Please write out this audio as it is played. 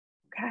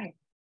Okay.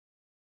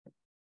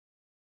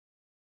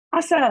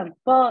 Awesome.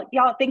 Well,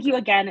 y'all, thank you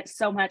again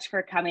so much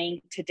for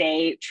coming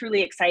today.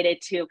 Truly excited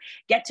to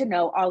get to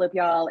know all of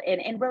y'all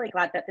and really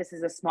glad that this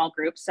is a small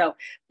group. So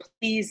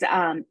please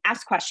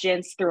ask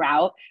questions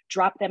throughout,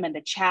 drop them in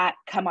the chat,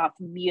 come off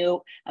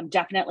mute.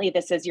 Definitely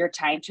this is your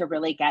time to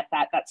really get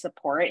that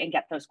support and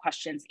get those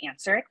questions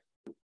answered.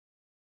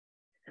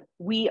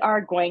 We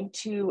are going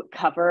to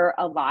cover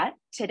a lot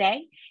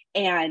today.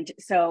 And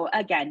so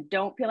again,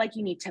 don't feel like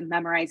you need to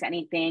memorize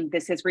anything.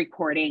 This is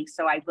recording,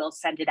 so I will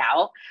send it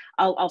out.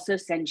 I'll also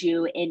send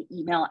you an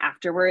email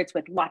afterwards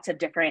with lots of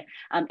different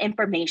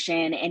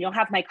information, and you'll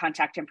have my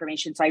contact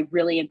information. So I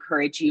really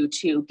encourage you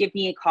to give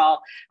me a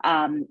call,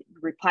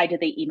 reply to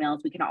the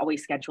emails. We can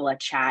always schedule a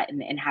chat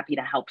and happy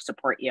to help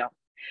support you.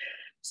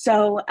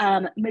 So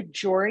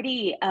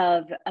majority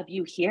of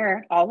you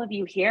here, all of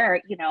you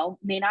here,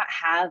 may not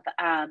have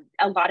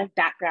a lot of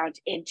background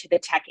into the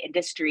tech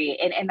industry,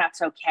 and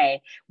that's okay.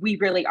 We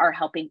really are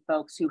helping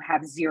folks who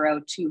have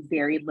zero to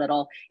very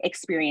little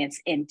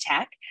experience in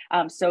tech.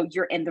 So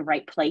you're in the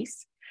right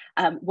place.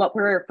 What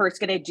we're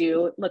first going to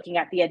do, looking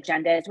at the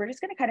agenda, is we're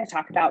just going to kind of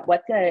talk about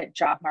what the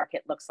job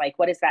market looks like.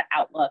 What is that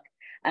outlook?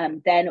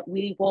 Then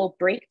we will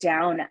break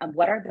down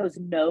what are those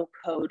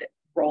no-code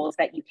roles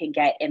that you can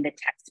get in the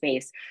tech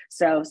space.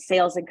 So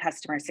sales and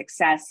customer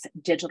success,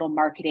 digital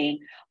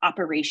marketing,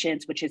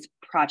 operations, which is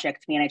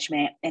project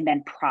management, and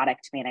then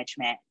product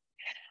management.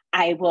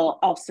 I will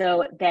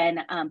also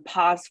then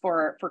pause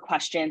for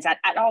questions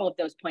at all of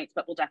those points,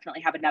 but we'll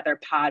definitely have another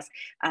pause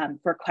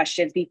for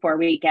questions before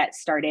we get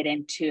started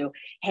into,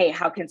 hey,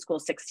 how can School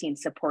 16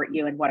 support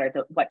you, and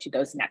what do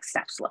those next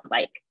steps look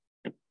like?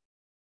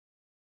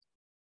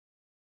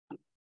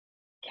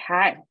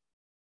 Okay.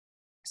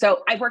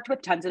 So I've worked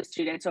with tons of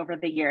students over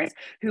the years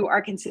who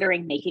are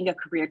considering making a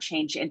career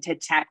change into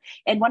tech.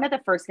 And one of the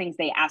first things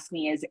they ask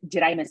me is,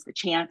 did I miss the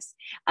chance?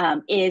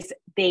 Is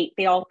they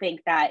all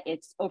think that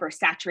it's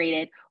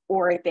oversaturated,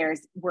 or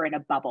we're in a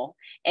bubble.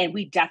 And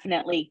we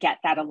definitely get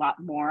that a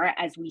lot more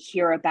as we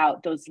hear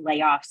about those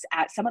layoffs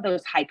at some of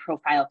those high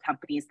profile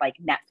companies like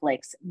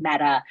Netflix,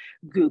 Meta,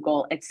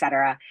 Google, et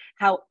cetera.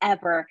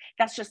 However,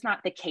 that's just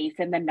not the case.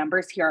 And the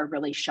numbers here are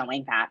really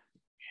showing that.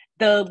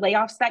 The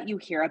layoffs that you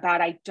hear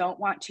about, I don't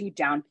want to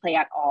downplay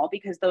at all,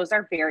 because those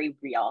are very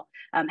real.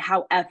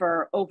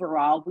 However,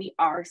 overall, we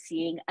are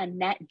seeing a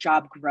net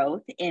job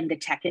growth in the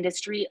tech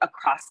industry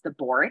across the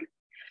board.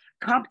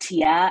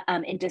 CompTIA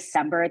in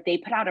December, they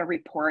put out a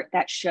report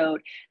that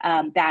showed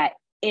that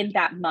in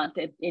that month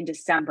in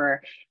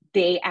December,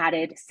 they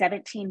added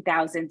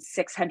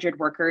 17,600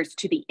 workers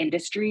to the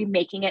industry,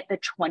 making it the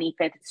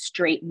 25th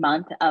straight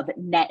month of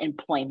net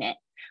employment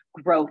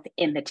growth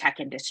in the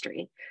tech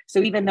industry. So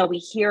even though we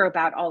hear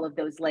about all of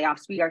those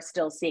layoffs, we are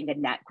still seeing a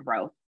net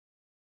growth.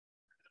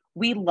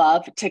 We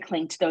love to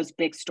cling to those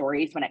big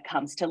stories when it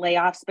comes to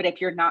layoffs, but if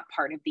you're not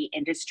part of the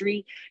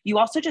industry, you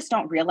also just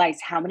don't realize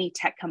how many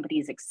tech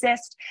companies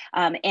exist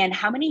and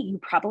how many you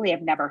probably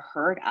have never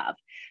heard of.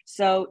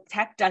 So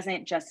tech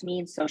doesn't just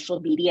mean social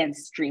media and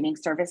streaming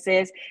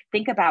services.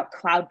 Think about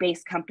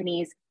cloud-based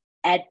companies,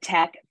 ed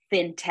tech,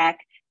 fintech,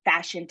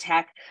 fashion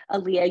tech.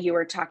 Aaliyah, you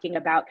were talking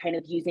about kind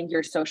of using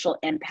your social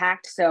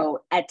impact.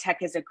 So ed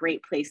tech is a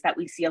great place that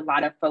we see a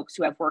lot of folks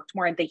who have worked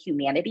more on the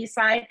humanities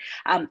side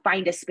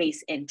find a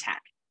space in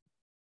tech.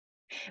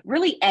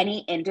 Really, any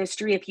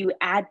industry, if you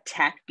add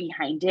tech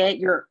behind it,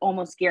 you're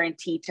almost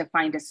guaranteed to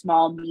find a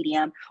small,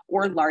 medium,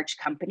 or large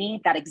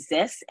company that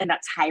exists and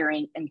that's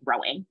hiring and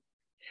growing.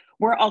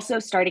 We're also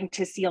starting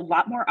to see a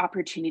lot more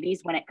opportunities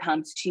when it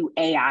comes to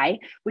AI,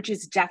 which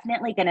is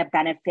definitely going to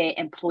benefit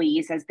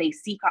employees as they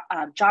seek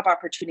job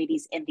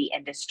opportunities in the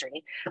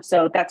industry.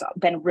 So that's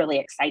been really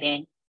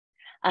exciting.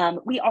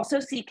 We also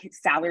see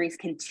salaries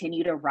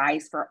continue to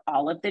rise for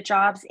all of the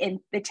jobs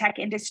in the tech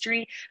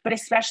industry, but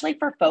especially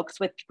for folks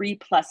with 3+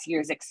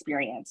 years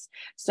experience.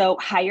 So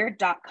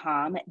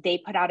Hired.com, they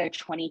put out a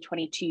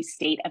 2022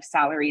 State of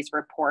Salaries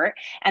report,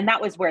 and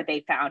that was where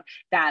they found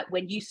that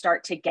when you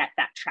start to get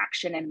that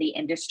traction in the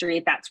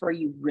industry, that's where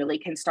you really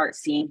can start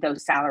seeing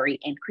those salary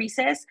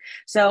increases.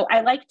 So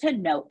I like to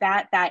note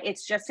that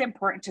it's just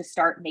important to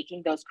start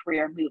making those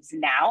career moves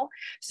now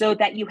so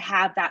that you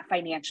have that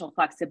financial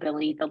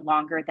flexibility the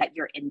longer that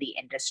you're in the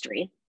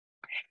industry.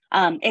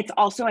 It's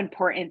also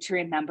important to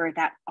remember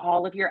that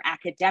all of your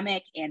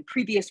academic and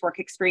previous work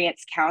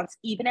experience counts,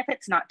 even if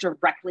it's not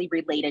directly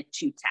related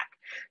to tech.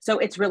 So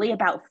it's really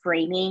about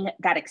framing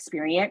that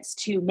experience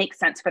to make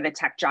sense for the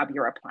tech job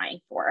you're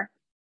applying for.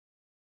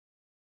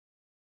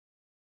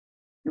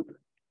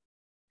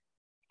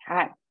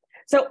 Okay.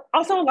 So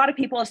also a lot of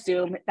people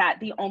assume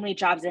that the only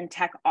jobs in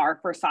tech are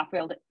for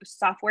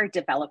software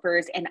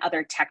developers and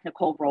other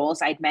technical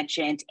roles. I'd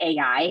mentioned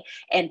AI,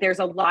 and there's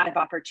a lot of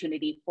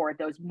opportunity for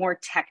those more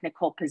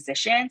technical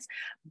positions,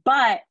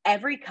 but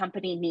every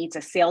company needs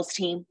a sales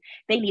team.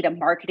 They need a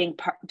marketing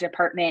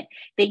department.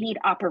 They need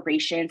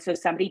operations, so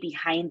somebody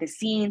behind the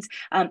scenes,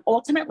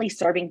 ultimately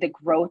serving the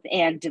growth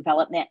and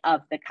development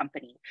of the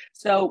company.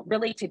 So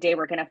really today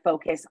we're going to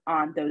focus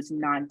on those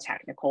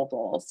non-technical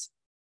roles.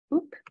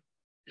 Oop.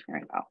 There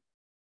we go.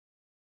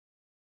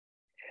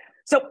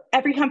 So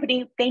every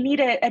company, they need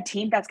a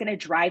team that's going to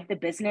drive the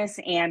business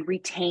and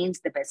retains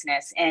the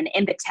business. And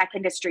in the tech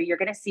industry, you're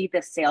going to see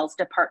the sales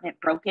department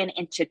broken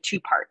into two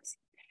parts: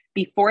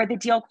 before the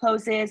deal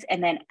closes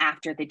and then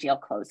after the deal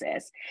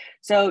closes.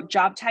 So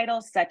job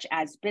titles such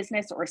as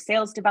business or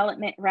sales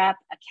development rep,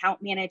 account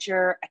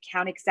manager,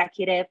 account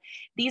executive,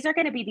 these are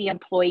going to be the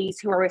employees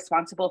who are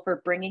responsible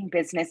for bringing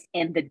business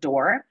in the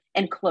door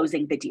and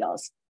closing the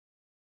deals.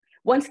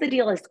 Once the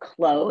deal is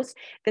closed,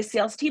 the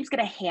sales team's going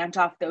to hand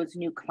off those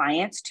new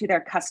clients to their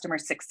customer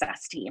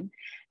success team.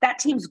 That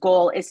team's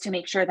goal is to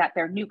make sure that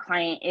their new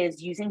client is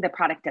using the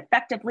product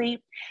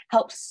effectively,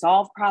 help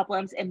solve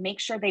problems, and make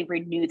sure they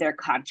renew their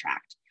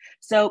contract.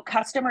 So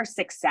customer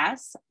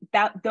success,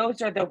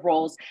 those are the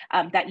roles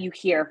that you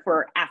hear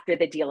for after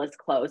the deal is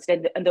closed.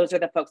 And those are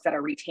the folks that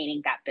are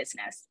retaining that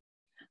business.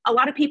 A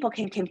lot of people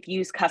can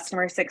confuse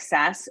customer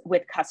success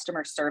with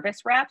customer service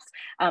reps.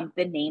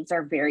 The names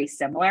are very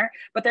similar,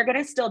 but they're going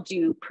to still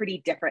do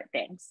pretty different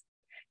things.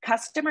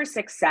 Customer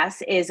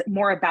success is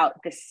more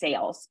about the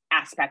sales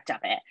aspect of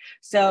it.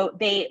 So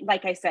they,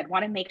 like I said,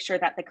 want to make sure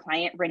that the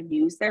client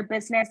renews their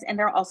business, and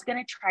they're also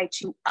going to try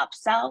to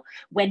upsell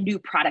when new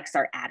products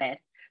are added.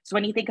 So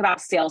when you think about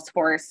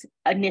Salesforce,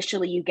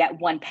 initially you get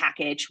one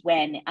package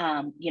when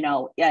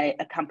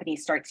a company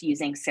starts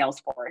using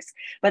Salesforce,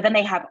 but then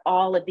they have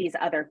all of these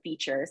other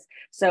features.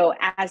 So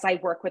as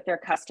I work with their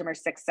customer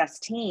success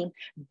team,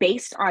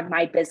 based on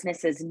my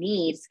business's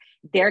needs,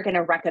 they're going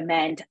to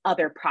recommend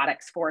other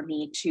products for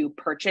me to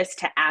purchase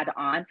to add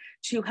on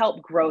to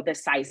help grow the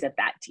size of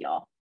that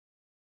deal.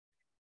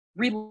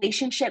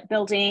 Relationship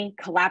building,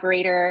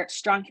 collaborator,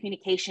 strong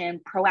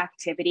communication,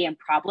 proactivity, and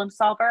problem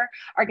solver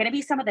are going to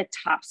be some of the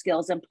top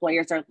skills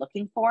employers are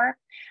looking for.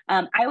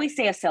 I always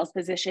say a sales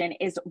position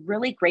is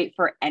really great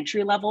for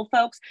entry-level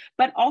folks,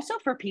 but also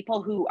for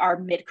people who are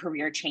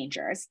mid-career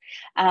changers.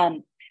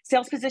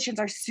 Sales positions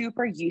are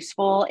super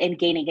useful in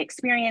gaining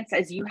experience,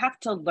 as you have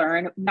to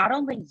learn not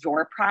only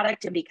your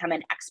product and become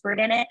an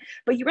expert in it,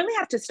 but you really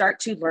have to start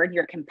to learn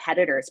your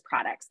competitors'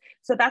 products.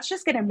 So that's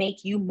just going to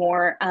make you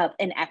more of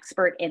an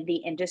expert in the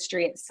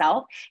industry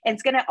itself. And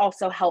it's going to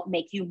also help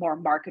make you more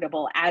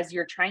marketable as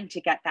you're trying to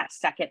get that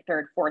second,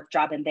 third, fourth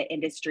job in the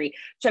industry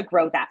to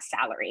grow that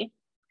salary.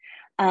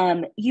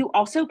 You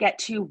also get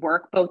to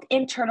work both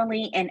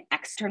internally and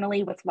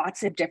externally with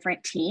lots of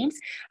different teams.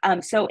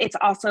 So it's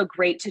also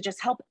great to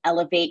just help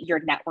elevate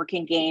your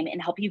networking game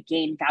and help you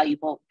gain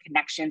valuable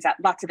connections at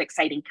lots of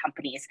exciting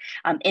companies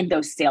in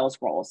those sales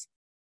roles.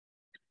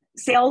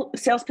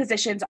 Sales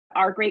positions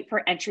are great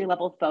for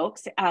entry-level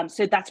folks.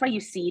 So that's why you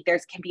see there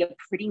can be a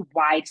pretty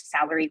wide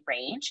salary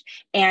range.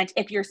 And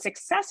if you're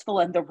successful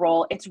in the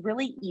role, it's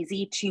really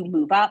easy to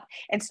move up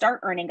and start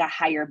earning a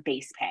higher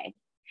base pay.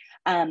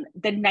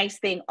 The nice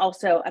thing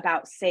also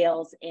about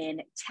sales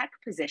in tech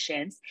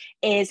positions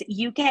is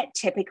you get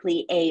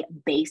typically a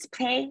base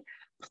pay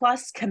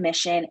plus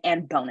commission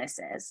and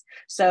bonuses.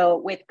 So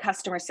with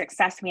customer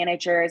success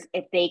managers,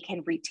 if they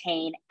can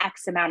retain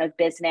X amount of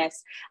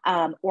business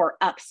or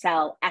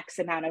upsell X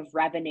amount of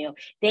revenue,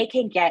 they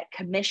can get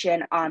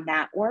commission on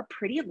that or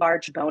pretty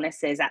large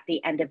bonuses at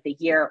the end of the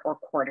year or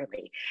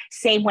quarterly.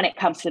 Same when it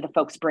comes to the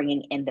folks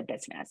bringing in the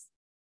business.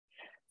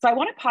 So I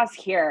want to pause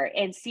here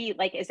and see,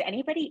 is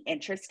anybody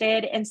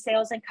interested in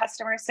sales and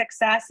customer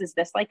success? Is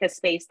this a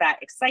space that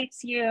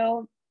excites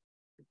you?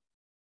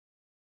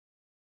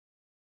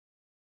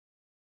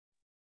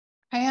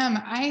 I am.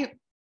 I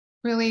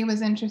really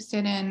was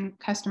interested in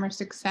customer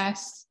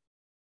success,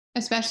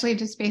 especially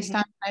just based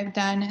on what I've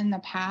done in the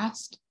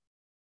past.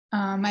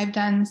 I've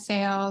done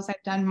sales,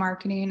 I've done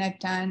marketing, I've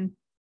done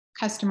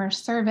customer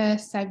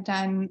service, I've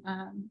done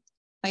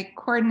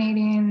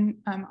coordinating,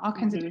 all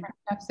kinds of different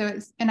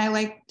stuff. And I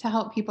like to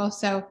help people.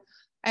 So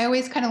I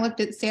always kind of looked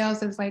at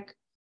sales as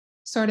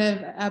sort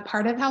of a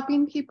part of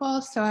helping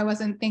people. So I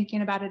wasn't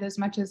thinking about it as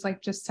much as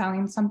just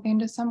selling something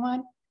to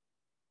someone.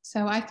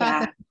 So I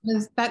thought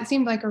that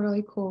seemed like a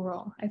really cool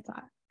role, I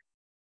thought.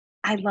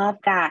 I love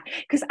that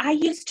because I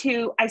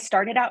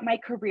started out my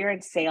career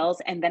in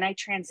sales and then I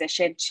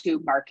transitioned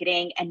to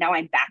marketing and now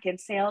I'm back in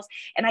sales.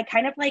 And I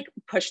kind of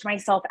pushed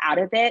myself out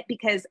of it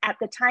because at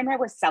the time I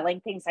was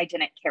selling things I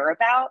didn't care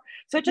about.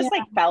 So it just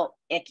felt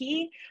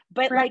icky.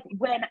 But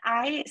when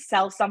I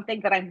sell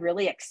something that I'm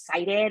really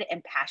excited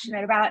and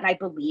passionate about and I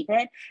believe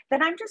in,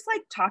 then I'm just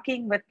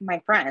talking with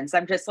my friends.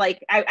 I'm just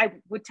I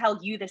would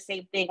tell you the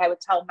same thing I would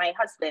tell my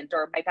husband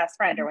or my best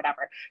friend or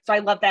whatever. So I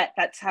love that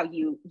that's how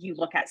you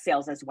look at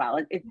sales as well.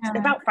 It's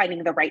about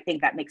finding the right thing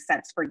that makes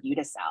sense for you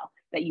to sell,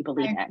 that you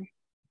believe in.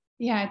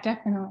 Yeah,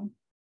 definitely.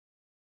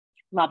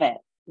 Love it.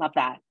 Love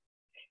that.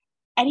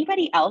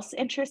 Anybody else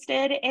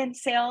interested in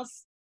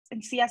sales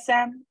and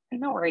CSM?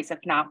 No worries if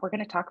not. We're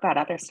going to talk about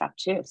other stuff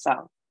too.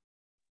 So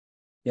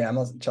yeah,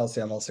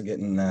 Chelsea. I'm also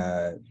getting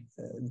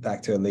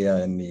back to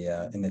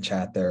Aaliyah in the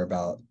chat there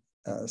about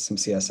some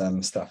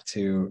CSM stuff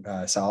too.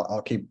 So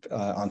I'll keep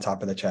on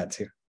top of the chat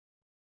too.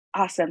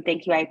 Awesome.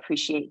 Thank you. I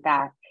appreciate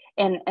that.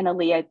 And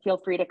Aaliyah, feel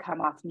free to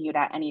come off mute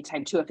at any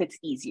time too, if it's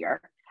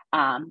easier.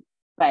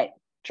 But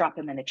drop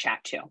them in the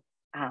chat too.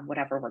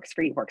 Whatever works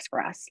for you works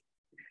for us.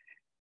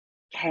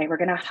 Okay, we're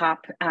going to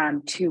hop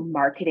to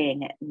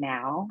marketing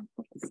now.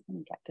 Let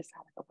me get this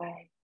out of the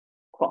way.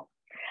 Cool.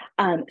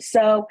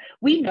 So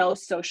we know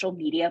social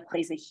media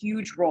plays a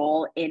huge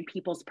role in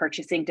people's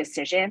purchasing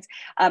decisions.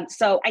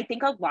 So I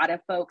think a lot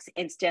of folks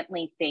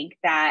instantly think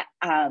that,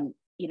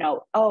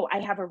 oh, I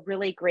have a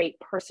really great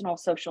personal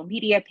social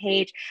media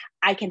page.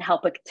 I can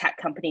help a tech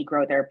company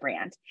grow their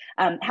brand.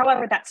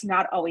 However, that's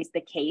not always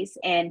the case.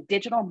 And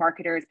digital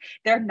marketers,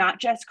 they're not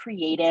just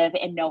creative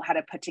and know how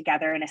to put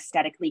together an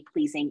aesthetically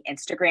pleasing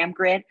Instagram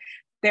grid.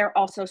 They're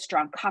also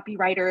strong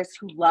copywriters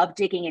who love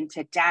digging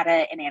into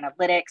data and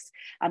analytics.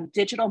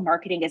 Digital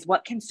marketing is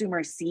what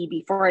consumers see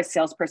before a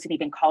salesperson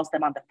even calls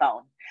them on the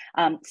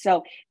phone.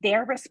 So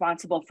they're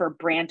responsible for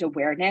brand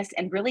awareness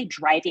and really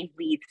driving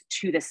leads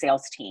to the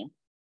sales team.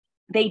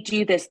 They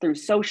do this through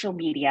social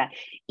media,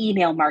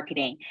 email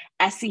marketing,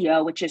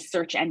 SEO, which is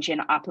search engine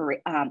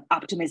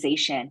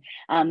optimization.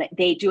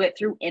 They do it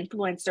through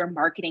influencer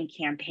marketing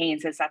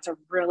campaigns, as that's a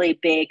really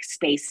big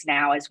space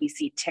now as we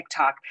see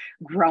TikTok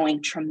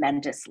growing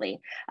tremendously.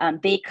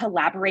 They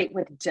collaborate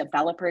with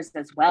developers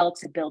as well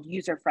to build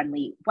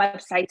user-friendly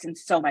websites and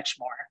so much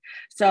more.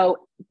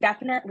 So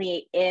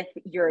definitely, if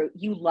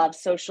you love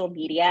social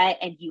media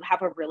and you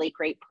have a really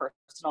great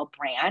personal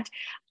brand,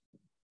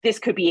 this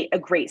could be a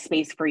great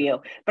space for you.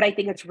 But I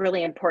think it's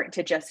really important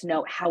to just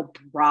note how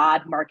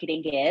broad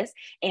marketing is.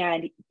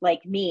 And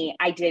like me,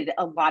 I did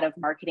a lot of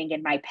marketing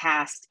in my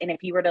past. And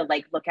if you were to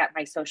look at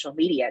my social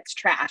media, it's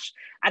trash.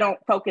 I don't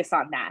focus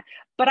on that.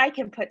 But I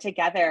can put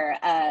together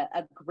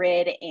a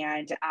grid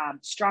and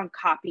strong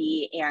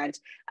copy and,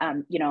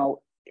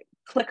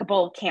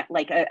 clickable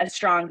a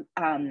strong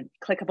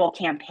clickable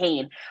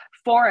campaign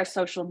for a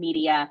social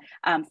media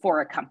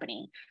for a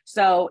company.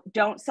 So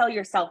don't sell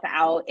yourself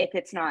out if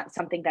it's not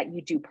something that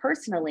you do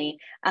personally,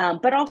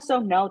 but also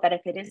know that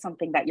if it is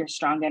something that you're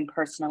strong in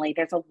personally,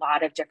 there's a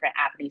lot of different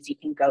avenues you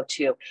can go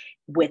to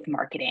with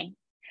marketing.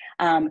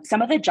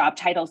 Some of the job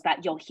titles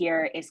that you'll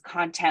hear is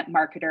content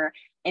marketer,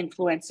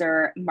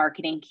 influencer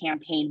marketing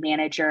campaign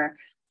manager,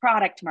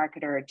 product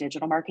marketer,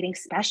 digital marketing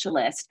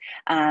specialist,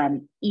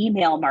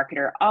 email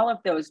marketer. All of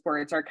those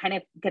words are kind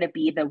of going to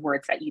be the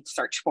words that you'd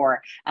search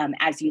for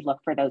as you look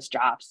for those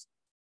jobs.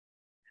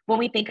 When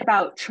we think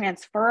about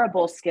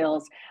transferrable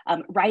skills,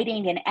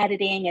 writing and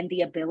editing and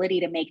the ability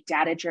to make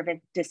data-driven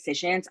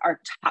decisions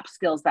are top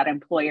skills that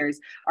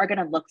employers are going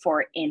to look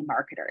for in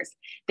marketers.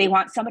 They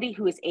want somebody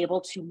who is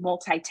able to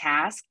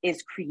multitask,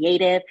 is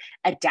creative,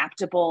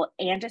 adaptable,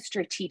 and a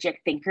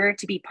strategic thinker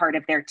to be part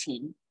of their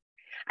team.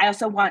 I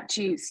also want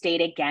to state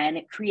again,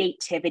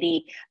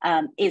 creativity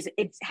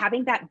it's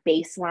having that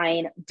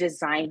baseline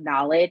design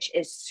knowledge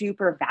is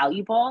super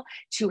valuable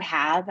to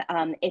have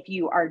if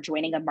you are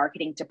joining a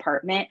marketing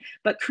department,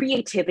 but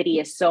creativity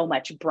is so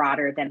much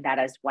broader than that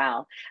as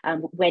well.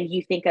 When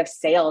you think of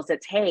sales,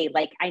 it's, hey,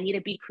 I need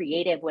to be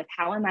creative with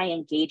how am I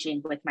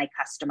engaging with my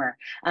customer?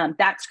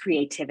 That's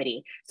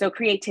creativity. So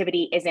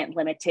creativity isn't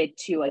limited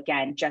to,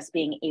 again, just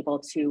being able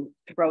to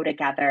throw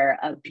together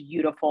a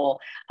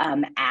beautiful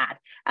ad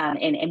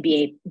and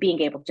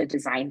being able to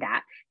design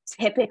that.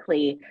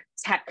 Typically,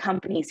 tech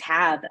companies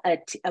have a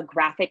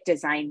graphic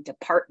design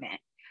department.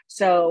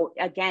 So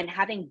again,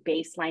 having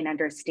baseline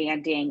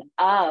understanding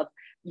of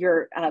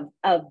your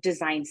of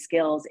design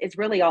skills is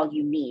really all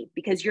you need,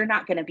 because you're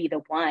not going to be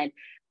the one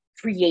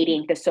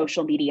creating the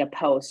social media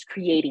post,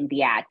 creating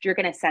the ad. You're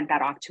going to send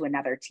that off to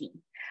another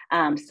team.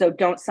 So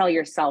don't sell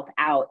yourself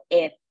out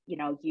if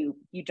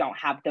you don't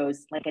have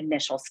those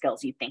initial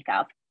skills you think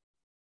of.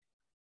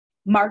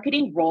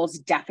 Marketing roles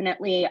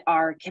definitely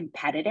are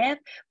competitive,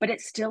 but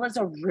it still is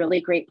a really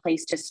great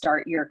place to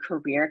start your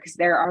career because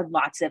there are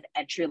lots of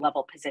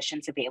entry-level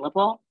positions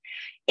available.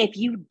 If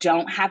you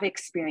don't have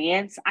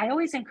experience, I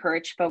always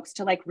encourage folks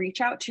to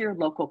reach out to your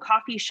local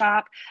coffee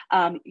shop,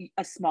 a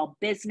small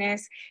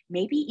business,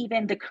 maybe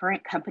even the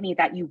current company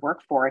that you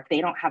work for if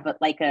they don't have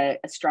a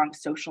strong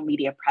social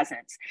media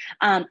presence,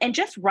 and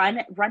just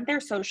run their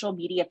social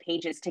media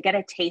pages to get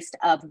a taste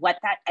of what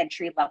that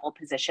entry-level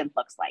position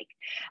looks like.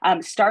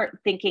 Start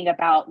thinking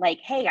about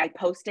hey, I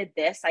posted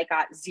this, I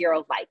got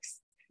 0 likes.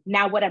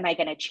 Now, what am I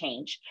going to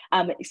change?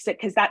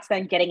 Because that's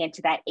then getting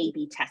into that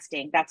A/B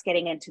testing. That's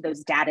getting into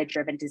those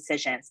data-driven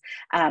decisions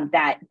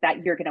that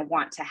you're going to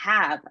want to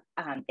have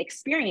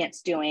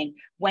experience doing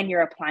when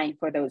you're applying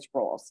for those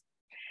roles.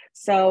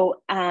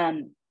 So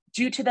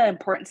due to the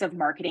importance of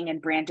marketing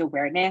and brand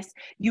awareness,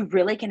 you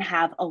really can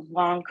have a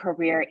long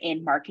career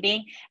in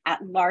marketing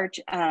at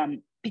large.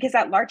 Because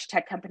at large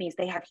tech companies,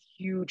 they have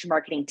huge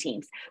marketing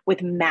teams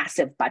with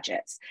massive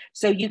budgets.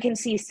 So you can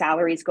see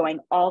salaries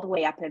going all the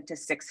way up into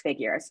 6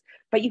 figures,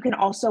 but you can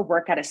also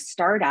work at a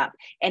startup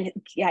and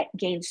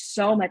gain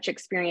so much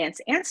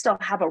experience and still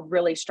have a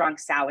really strong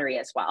salary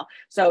as well.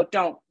 So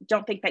don't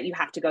think that you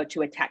have to go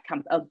to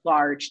a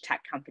large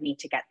tech company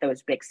to get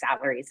those big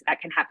salaries.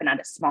 That can happen at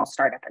a small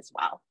startup as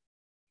well.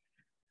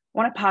 I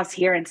want to pause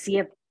here and see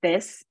if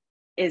this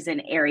is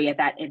an area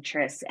that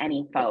interests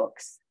any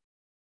folks.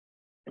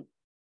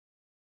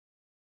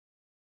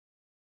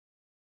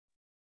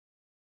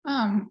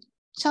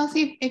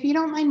 Chelsea, if you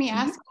don't mind me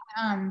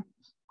asking,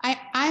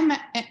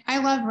 I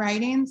love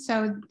writing,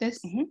 so this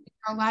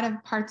a lot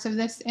of parts of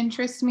this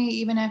interest me,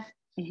 even if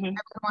I would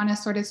want to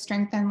sort of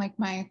strengthen like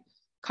my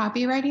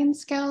copywriting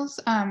skills,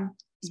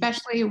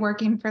 especially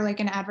working for like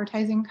an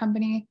advertising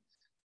company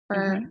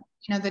for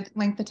the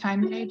length of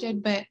time that I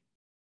did. But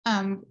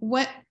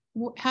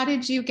how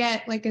did you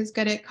get like as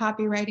good at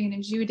copywriting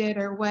as you did,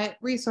 or what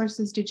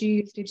resources did you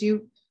use? Did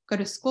you go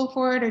to school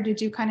for it, or did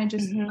you kind of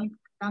just like,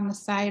 on the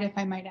side, if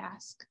I might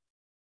ask?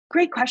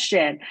 Great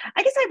question.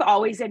 I guess I've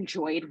always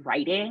enjoyed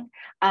writing.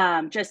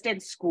 Just in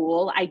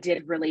school, I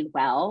did really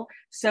well.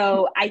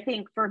 So I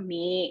think for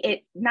me,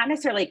 it not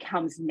necessarily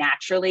comes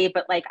naturally,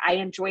 but like I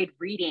enjoyed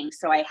reading.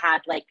 So I had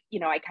like,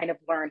 I kind of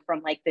learned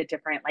from like the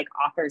different like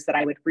authors that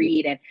I would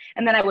read,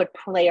 and then I would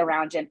play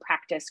around and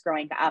practice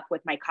growing up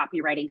with my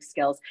copywriting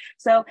skills.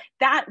 So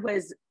that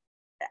was,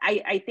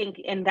 I think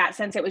in that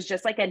sense, it was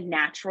just like a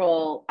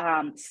natural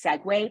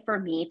segue for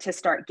me to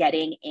start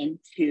getting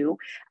into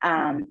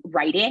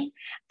writing.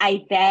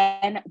 I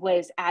then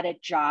was at a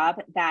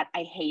job that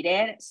I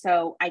hated.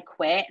 So I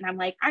quit and I'm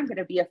like, I'm going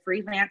to be a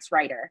freelance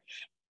writer.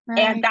 Right.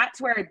 And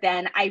that's where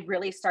then I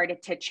really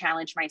started to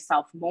challenge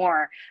myself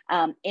more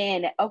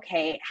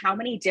okay, how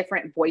many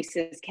different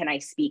voices can I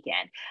speak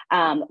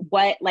in?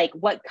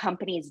 What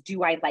companies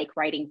do I like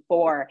writing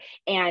for?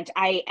 And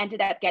I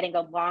ended up getting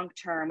a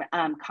long-term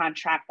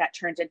contract that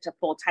turned into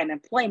full-time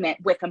employment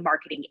with a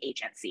marketing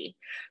agency.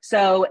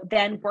 So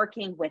then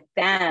working with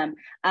them,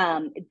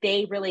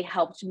 they really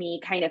helped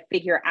me kind of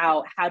figure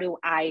out how do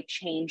I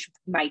change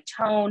my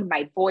tone,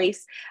 my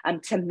voice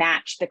to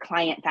match the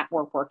client that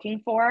we're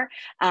working for.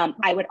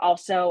 I would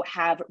also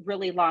have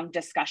really long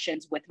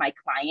discussions with my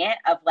client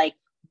of like,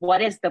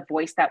 what is the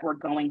voice that we're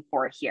going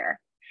for here?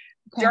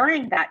 Okay.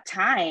 During that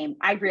time,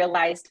 I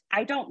realized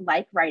I don't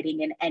like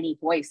writing in any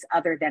voice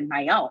other than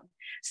my own.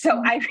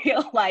 So I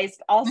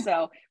realized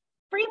also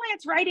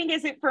freelance writing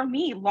isn't for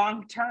me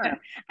long term.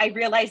 I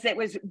realized it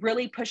was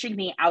really pushing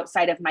me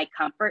outside of my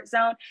comfort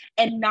zone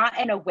and not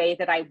in a way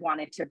that I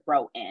wanted to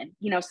grow in.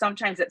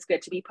 Sometimes it's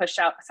good to be pushed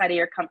outside of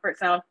your comfort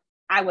zone.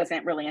 I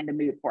wasn't really in the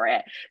mood for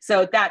it.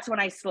 So that's when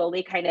I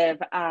slowly kind of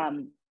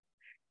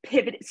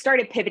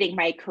started pivoting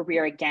my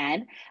career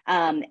again.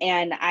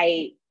 And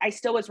I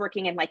still was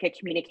working in like a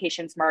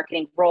communications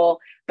marketing role,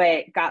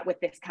 but got with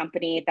this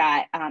company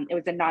that it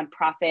was a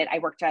nonprofit. I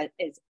worked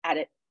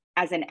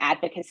as an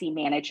advocacy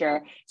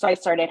manager. So I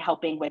started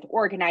helping with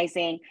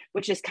organizing,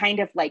 which is kind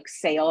of like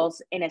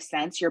sales in a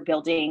sense. You're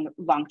building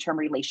long-term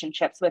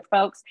relationships with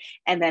folks.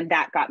 And then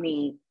that got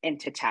me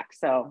into tech.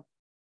 So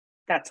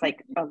that's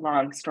like a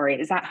long story.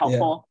 Is that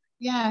helpful?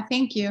 Yeah,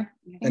 thank you.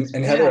 And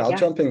Heather, I'll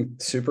jump in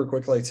super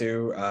quickly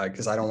too,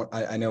 because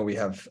I know we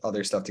have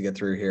other stuff to get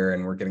through here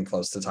and we're getting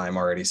close to time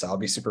already, so I'll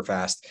be super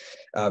fast.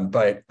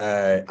 But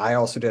I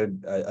also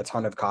did a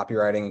ton of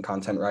copywriting,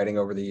 content writing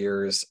over the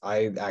years.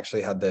 I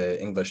actually had the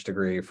English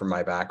degree from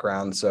my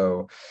background,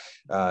 so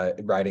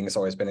writing has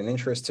always been an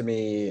interest to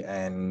me,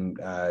 and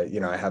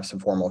I have some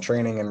formal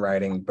training in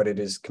writing, but it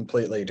is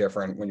completely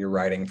different when you're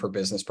writing for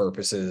business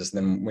purposes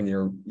than when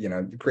you're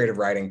creative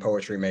writing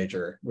poetry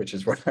major, which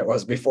is what I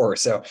was before.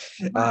 So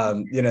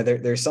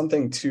there's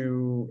something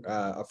to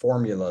a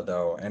formula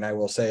though, and I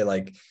will say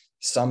like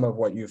some of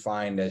what you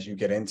find as you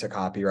get into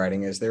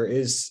copywriting is there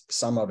is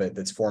some of it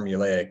that's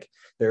formulaic.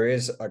 There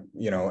is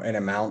an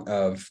amount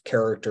of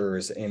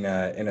characters in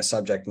a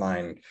subject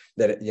line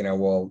that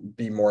will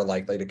be more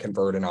likely to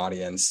convert an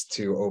audience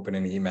to open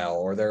an email,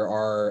 or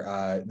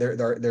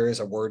there is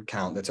a word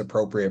count that's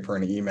appropriate for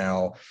an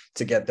email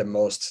to get the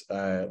most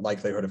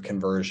likelihood of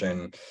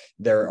conversion.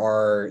 There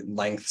are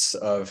lengths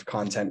of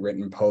content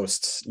written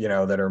posts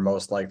that are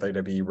most likely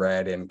to be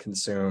read and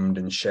consumed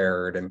and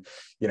shared, and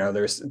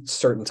there's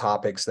certain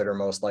topics that are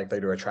most likely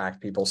to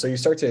attract people. So you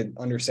start to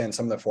understand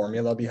some of the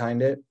formula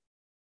behind it.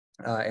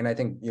 And I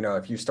think,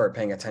 if you start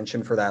paying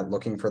attention for that,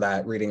 looking for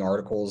that, reading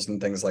articles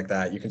and things like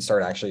that, you can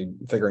start actually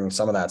figuring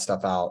some of that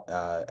stuff out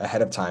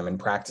ahead of time and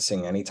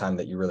practicing anytime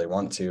that you really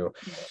want to.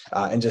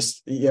 And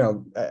just,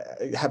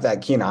 have that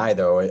keen eye,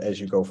 though,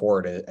 as you go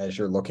forward, as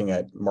you're looking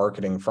at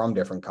marketing from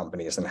different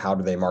companies and how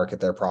do they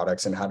market their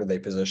products and how do they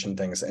position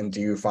things? And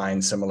do you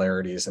find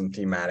similarities in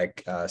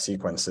thematic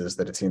sequences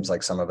that it seems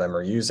like some of them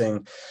are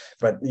using?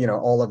 But,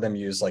 all of them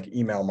use like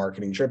email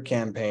marketing drip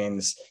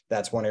campaigns.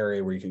 That's one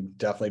area where you can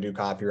definitely do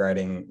copywriting.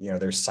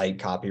 There's site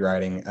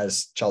copywriting,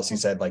 as Chelsea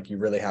said, like you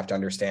really have to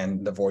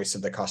understand the voice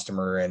of the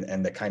customer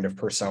and the kind of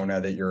persona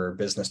that your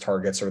business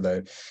targets, or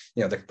the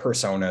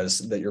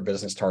personas that your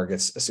business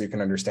targets, so you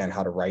can understand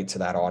how to write to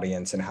that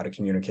audience and how to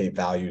communicate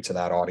value to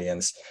that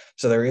audience.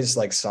 So there is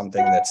like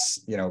something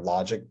that's,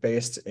 logic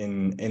based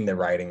in the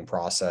writing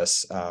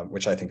process,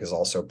 which I think is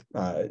also,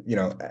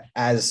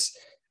 as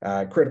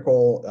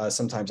critical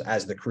sometimes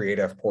as the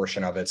creative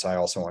portion of it. So I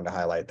also wanted to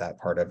highlight that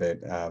part of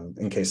it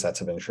in case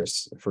that's of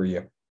interest for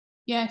you.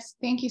 Yes,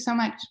 thank you so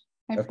much.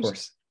 Of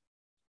course.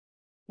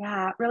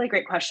 Yeah, really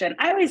great question.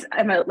 I always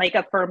am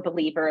a firm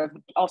believer of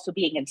also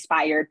being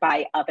inspired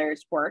by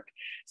others' work.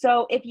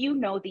 So if you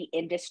know the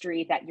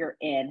industry that you're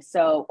in,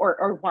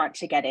 or want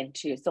to get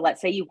into, so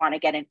let's say you want to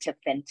get into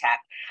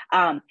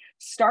fintech,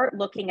 start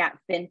looking at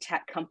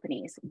fintech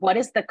companies. What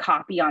is the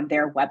copy on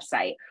their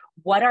website?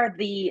 What are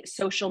the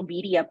social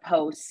media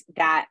posts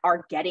that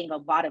are getting a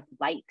lot of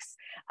likes?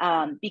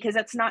 Because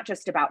it's not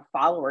just about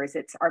followers,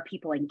 it's are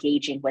people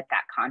engaging with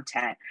that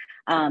content?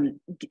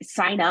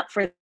 Sign up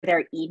for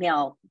their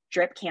email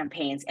drip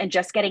campaigns and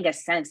just getting a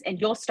sense. And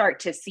you'll start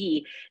to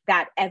see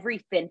that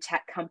every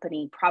fintech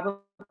company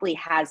probably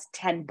has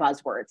 10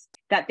 buzzwords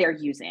that they're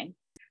using.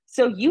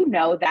 So you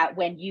know that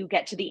when you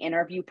get to the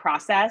interview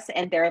process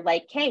and they're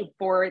like, hey,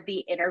 for the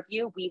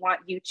interview, we want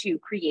you to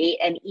create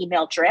an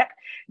email drip,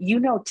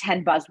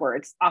 10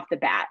 buzzwords off the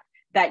bat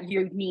that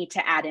you need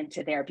to add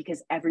into there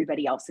because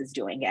everybody else is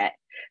doing it.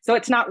 So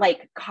it's not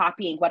like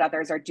copying what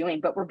others are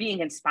doing, but we're being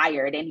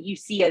inspired. And you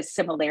see a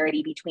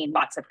similarity between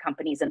lots of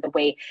companies and the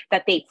way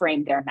that they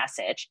frame their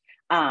message.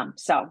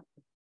 So,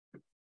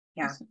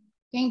 yeah.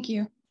 Thank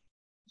you.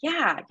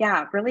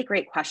 Yeah. Really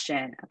great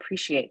question.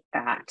 Appreciate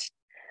that.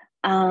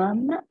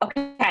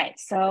 Okay,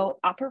 so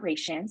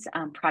operations,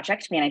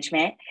 project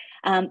management.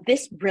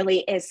 This really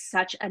is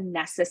such a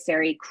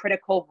necessary,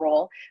 critical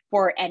role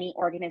for any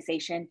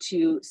organization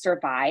to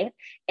survive.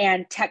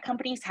 And tech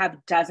companies have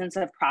dozens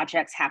of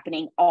projects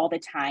happening all the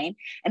time,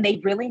 and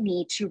they really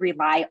need to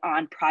rely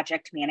on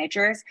project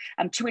managers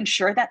to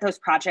ensure that those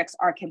projects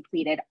are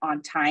completed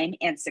on time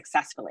and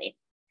successfully.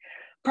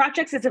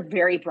 Projects is a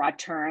very broad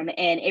term,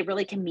 and it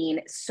really can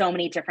mean so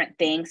many different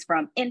things,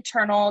 from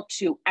internal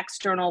to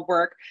external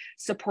work,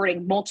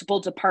 supporting multiple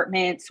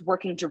departments,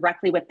 working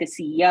directly with the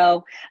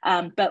CEO.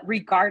 But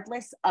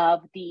regardless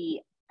of the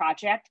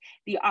project,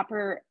 the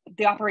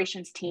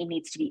operations team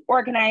needs to be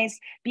organized,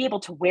 be able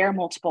to wear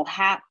multiple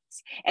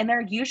hats, and they're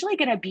usually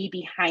going to be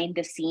behind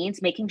the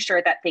scenes, making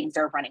sure that things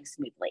are running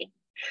smoothly.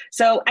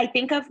 So I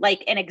think of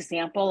like an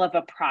example of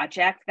a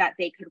project that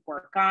they could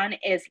work on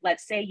is,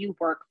 let's say you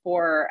work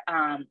for,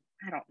 I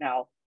don't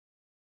know,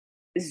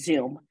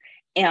 Zoom.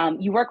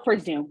 You work for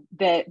Zoom,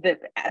 the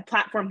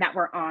platform that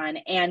we're on,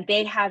 and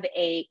they have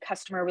a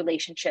customer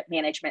relationship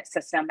management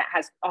system that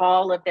has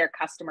all of their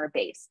customer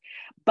base.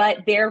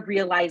 But they're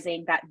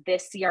realizing that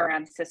this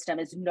CRM system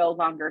is no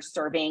longer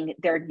serving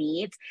their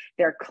needs.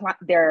 They're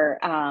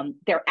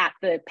at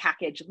the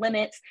package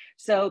limits.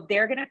 So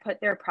they're going to put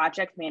their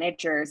project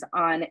managers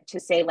on to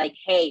say like,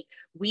 hey,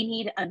 we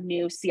need a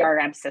new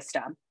CRM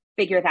system.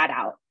 Figure that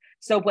out.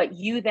 So what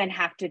you then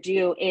have to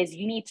do is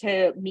you need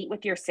to meet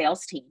with your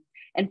sales team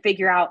and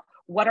figure out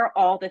what are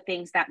all the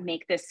things that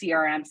make this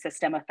CRM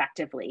system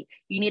effectively.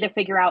 You need to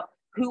figure out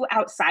who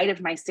outside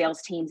of my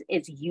sales teams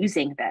is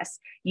using this.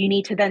 You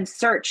need to then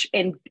search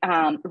and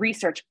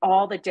research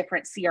all the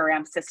different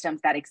CRM systems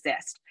that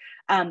exist.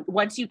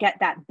 Once you get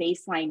that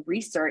baseline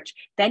research,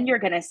 then you're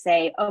going to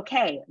say,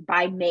 okay,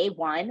 by May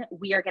 1,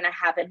 we are going to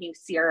have a new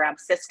CRM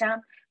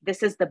system.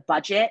 This is the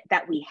budget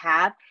that we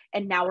have.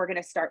 And now we're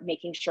going to start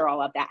making sure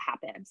all of that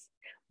happens.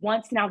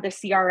 Once now the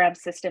CRM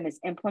system is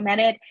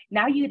implemented,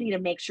 now you need to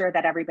make sure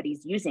that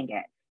everybody's using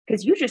it,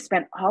 because you just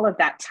spent all of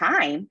that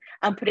time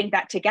putting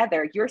that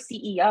together. Your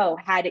CEO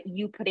had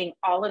you putting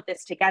all of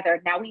this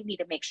together. Now we need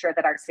to make sure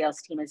that our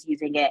sales team is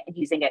using it and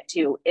using it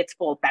to its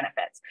full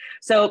benefits.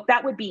 So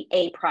that would be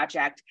a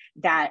project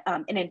that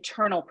an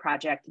internal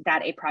project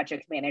that a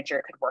project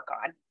manager could work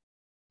on.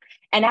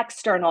 An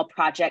external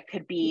project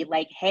could be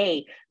like,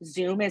 hey,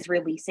 Zoom is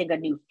releasing a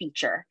new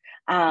feature.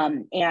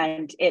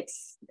 And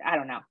it's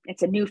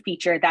a new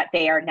feature that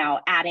they are now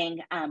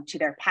adding to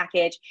their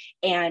package.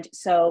 And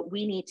so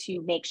we need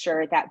to make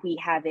sure that we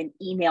have an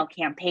email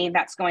campaign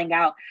that's going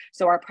out.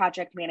 So our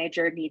project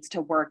manager needs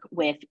to work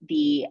with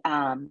the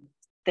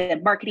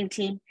marketing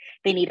team.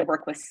 They need to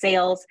work with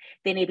sales.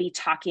 They may be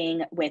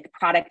talking with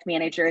product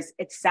managers,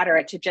 et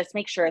cetera, to just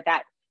make sure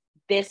that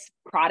this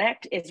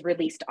product is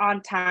released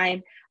on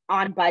time,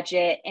 on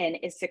budget, and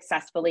is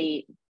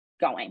successfully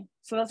going.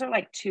 So those are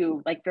like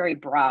two very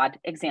broad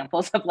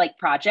examples of like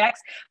projects,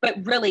 but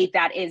really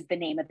that is the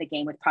name of the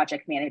game with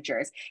project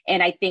managers.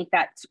 And I think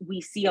that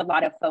we see a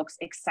lot of folks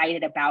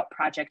excited about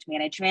project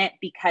management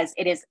because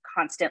it is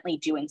constantly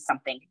doing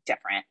something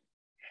different.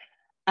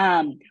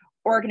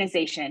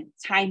 Organization,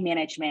 time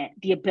management,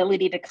 the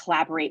ability to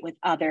collaborate with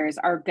others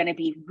are going to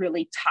be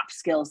really top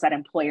skills that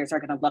employers are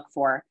going to look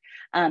for.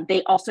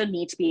 They also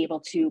need to be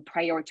able to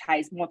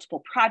prioritize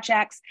multiple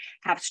projects,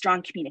 have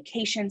strong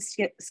communication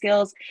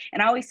skills.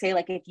 And I always say,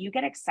 like, if you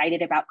get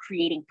excited about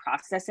creating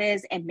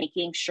processes and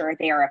making sure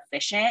they are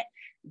efficient,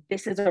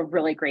 this is a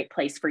really great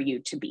place for you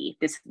to be,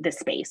 this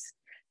space.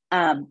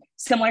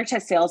 Similar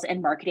to sales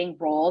and marketing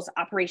roles,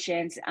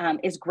 operations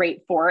is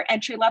great for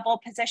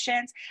entry-level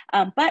positions,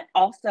 but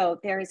also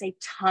there is a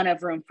ton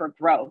of room for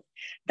growth.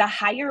 The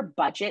higher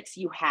budgets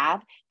you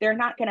have, they're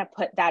not going to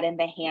put that in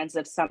the hands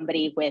of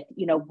somebody with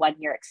 1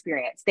 year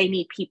experience. They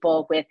need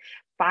people with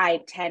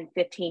 5, 10,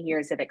 15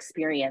 years of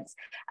experience.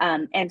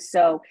 And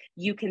so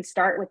you can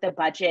start with a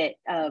budget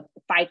of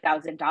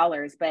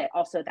 $5,000, but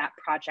also that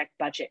project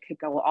budget could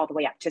go all the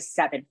way up to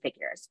 7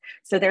 figures.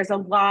 So there's a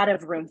lot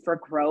of room for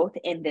growth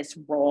in this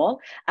role,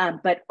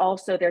 but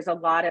also there's a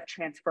lot of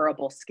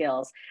transferable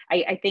skills.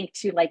 I think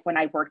too, like when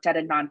I worked at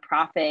a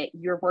nonprofit,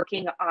 you're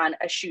working on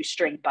a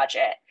shoestring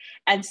budget.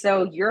 And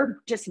so you're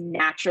just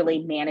naturally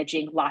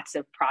managing lots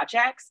of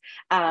projects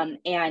and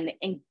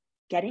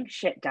getting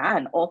shit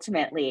done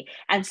ultimately.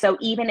 And so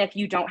even if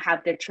you don't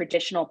have the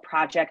traditional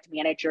project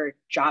manager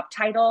job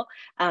title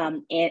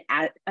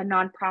at a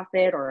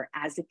nonprofit or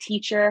as a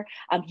teacher,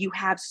 you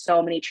have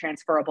so many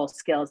transferable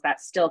skills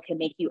that still can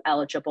make you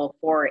eligible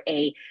for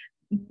a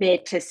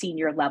mid to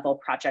senior level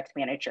project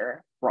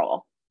manager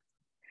role.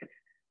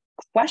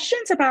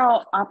 Questions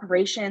about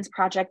operations,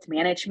 project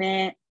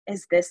management?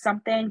 Is this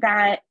something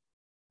that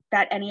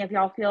any of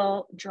y'all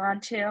feel drawn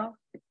to?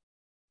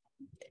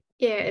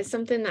 Yeah, it's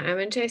something that I'm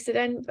interested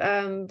in.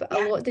 But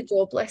a lot of the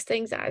job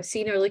listings that I've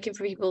seen are looking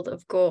for people that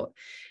have got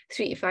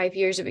 3 to 5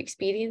 years of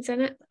experience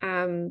in it,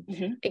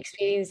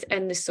 experience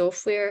in the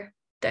software,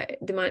 that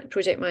the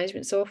project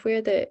management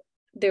software that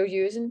they're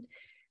using.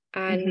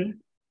 And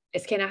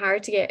it's kind of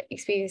hard to get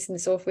experience in the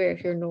software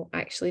if you're not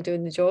actually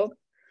doing the job.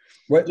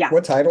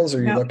 What titles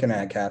are you looking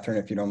at, Catherine,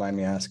 if you don't mind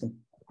me asking?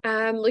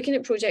 Looking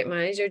at project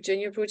manager,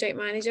 junior project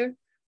manager.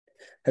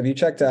 Have you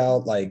checked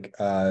out like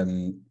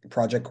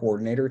project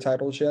coordinator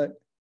titles yet?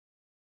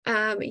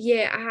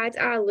 Yeah, I had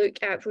a look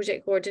at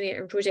project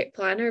coordinator and project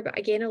planner, but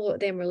again, a lot of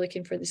them were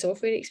looking for the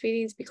software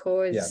experience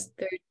because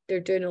they're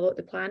doing a lot of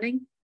the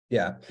planning.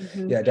 Yeah,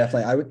 yeah,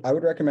 definitely. I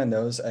would recommend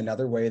those.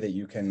 Another way that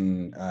you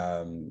can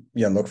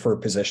look for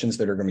positions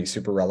that are going to be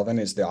super relevant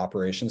is the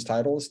operations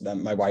titles.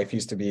 My wife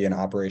used to be an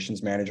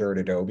operations manager at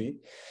Adobe.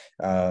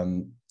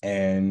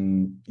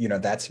 And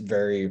that's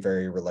very,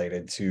 very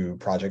related to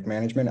project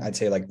management. I'd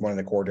say like one of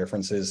the core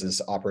differences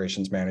is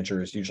operations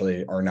managers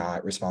usually are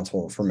not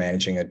responsible for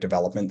managing a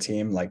development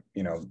team, like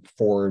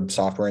 4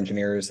 software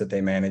engineers that they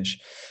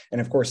manage.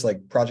 And of course,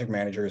 like project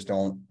managers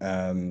don't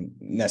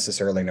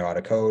necessarily know how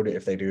to code.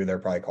 If they do, they're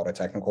probably called a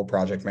technical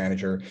project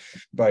manager.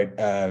 But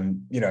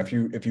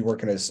if you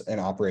work as an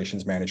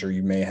operations manager,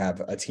 you may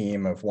have a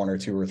team of 1 or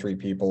 2 or 3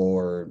 people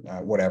or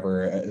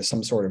whatever,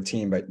 some sort of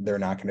team, but they're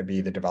not going to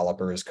be the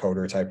developers,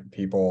 coder type of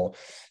people.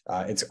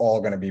 It's all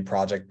going to be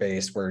project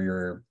based, where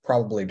you're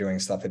probably doing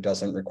stuff that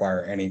doesn't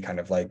require any kind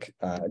of like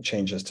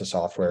changes to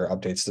software,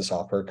 updates to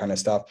software kind of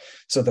stuff.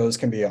 So those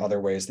can be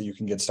other ways that you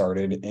can get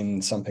started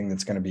in something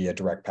that's going to be a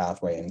direct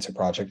pathway into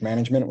project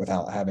management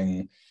without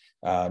having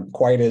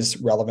quite as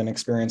relevant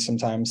experience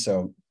sometimes.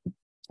 So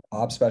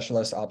ops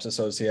specialist, ops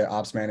associate,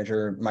 ops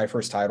manager. My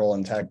first title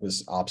in tech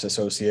was ops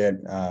associate,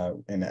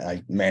 and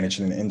I managed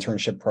an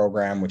internship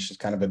program, which is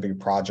kind of a big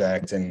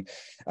project, and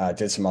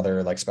did some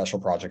other like special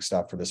project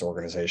stuff for this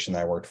organization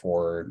that I worked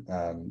for.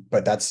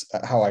 But that's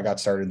how I got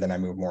started. Then I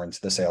moved more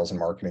into the sales and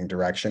marketing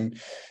direction.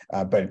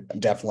 But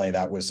definitely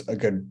that was a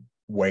good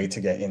way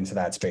to get into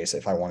that space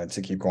if I wanted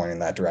to keep going in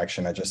that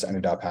direction. I just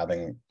ended up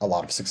having a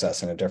lot of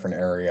success in a different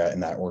area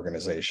in that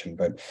organization.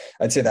 But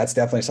I'd say that's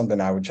definitely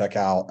something I would check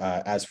out.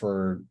 As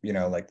for,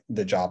 like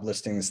the job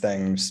listings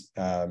things,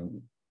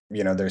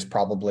 there's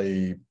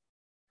probably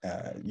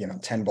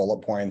 10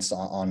 bullet points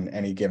on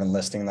any given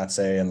listing, let's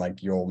say, and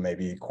like you'll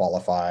maybe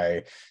qualify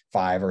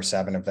 5 or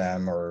 7 of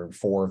them or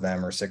 4 of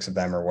them or 6 of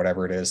them or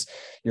whatever it is.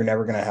 You're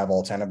never going to have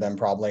all 10 of them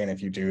probably. And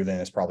if you do, then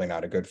it's probably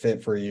not a good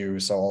fit for you.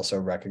 So also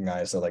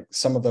recognize that like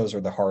some of those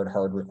are the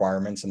hard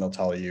requirements, and they'll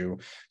tell you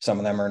some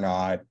of them are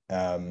not.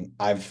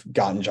 I've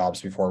gotten jobs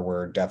before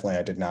where definitely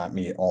I did not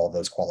meet all of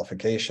those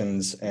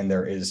qualifications. And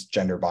there is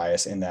gender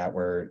bias in that,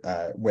 where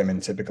women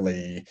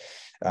typically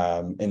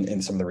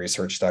in some of the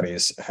research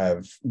studies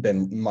have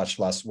been much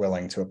less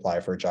willing to apply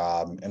for a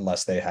job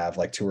unless they have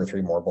like 2 or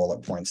 3 more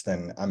bullet points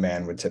than a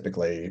man would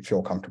typically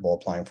feel comfortable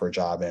applying for a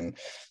job in.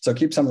 So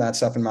keep some of that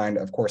stuff in mind.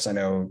 Of course, I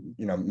know,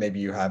 maybe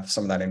you have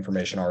some of that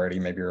information already.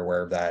 Maybe you're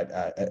aware of that.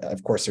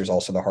 Of course, there's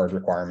also the hard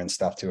requirement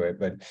stuff to it,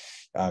 but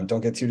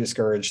don't get too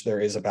discouraged.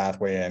 There is a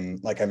pathway.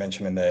 And like I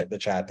mentioned in the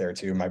chat there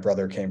too, my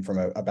brother came from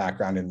a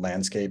background in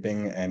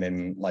landscaping and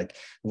in like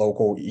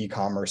local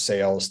e-commerce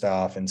sales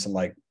stuff and some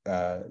like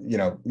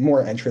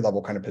more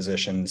entry-level kind of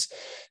positions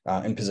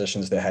and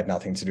positions that had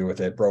nothing to do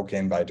with it. Broke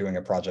in by doing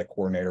a project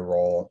coordinator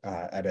role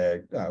at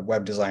a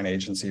web design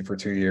agency for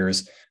 2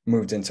 years,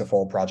 moved into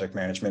full project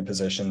management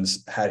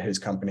positions, had his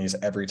companies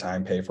every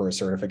time pay for his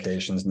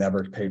certifications,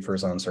 never paid for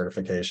his own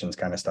certifications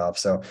kind of stuff.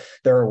 So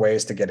there are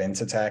ways to get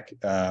into tech,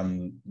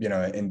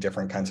 in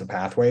different kinds of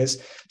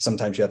pathways.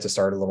 Sometimes you have to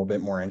start a little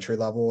bit more entry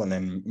level and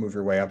then move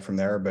your way up from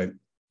there. But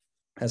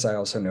as I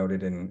also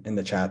noted in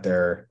the chat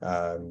there,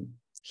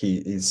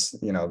 he's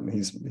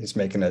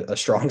making a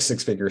strong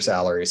 6-figure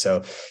salary.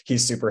 So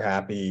he's super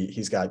happy.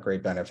 He's got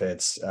great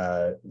benefits.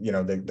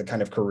 The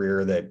kind of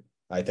career that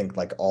I think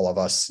like all of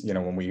us,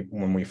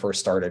 when we first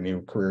start a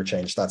new career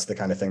change, that's the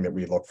kind of thing that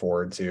we look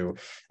forward to.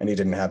 And he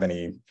didn't have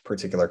any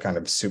particular kind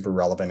of super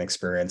relevant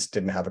experience,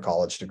 didn't have a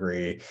college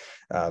degree.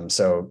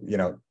 So,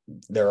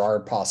 there are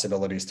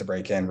possibilities to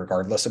break in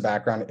regardless of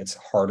background. It's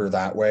harder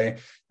that way.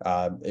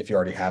 If you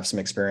already have some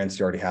experience,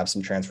 you already have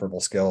some transferable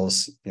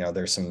skills,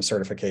 there's some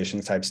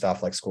certification type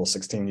stuff like School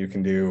 16 you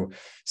can do,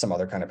 some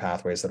other kind of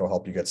pathways that'll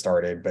help you get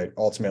started. But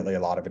ultimately, a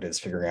lot of it is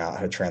figuring out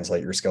how to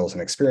translate your skills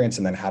and experience,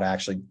 and then how to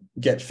actually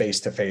get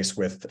face-to-face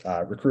with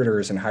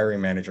recruiters and hiring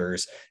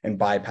managers and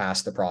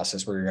bypass the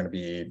process where you're going to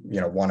be,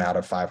 1 out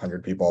of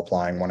 500 people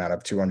applying, 1 out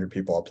of 200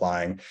 people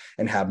applying,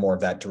 and have more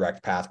of that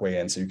direct pathway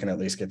in, so you can at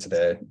least get to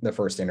the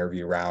first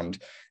interview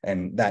round.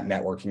 And that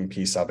networking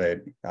piece of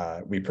it,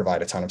 we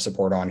provide a ton of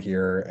support on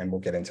here, and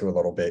we'll get into a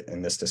little bit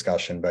in this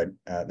discussion, but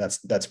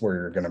that's where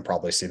you're going to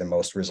probably see the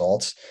most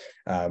results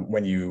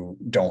when you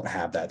don't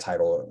have that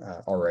title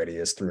already,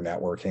 is through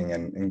networking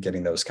and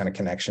getting those kind of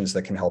connections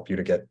that can help you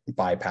to get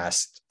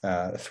bypassed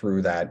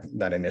through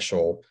that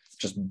initial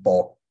just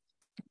bulk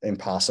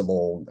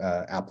impossible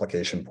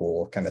application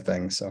pool kind of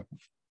thing. So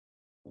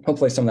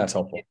hopefully some of that's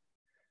helpful.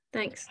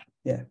 Thanks.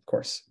 Yeah, of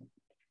course.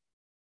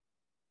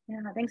 Yeah,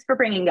 thanks for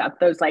bringing up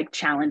those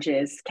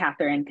challenges,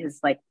 Catherine, because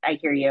I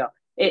hear you.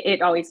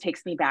 It always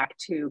takes me back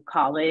to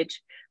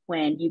college.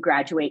 When you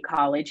graduate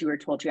college, you were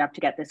told you have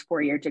to get this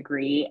 4-year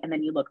degree, and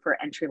then you look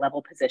for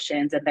entry-level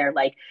positions, and they're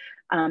like,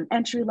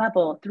 entry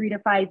level, 3 to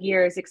 5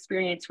 years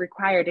experience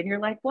required. And you're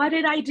like, what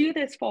did I do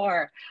this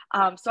for?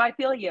 So I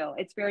feel you.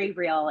 It's very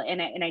real.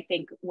 And I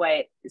think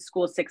what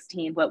School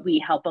 16, what we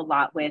help a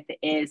lot with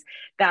is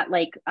that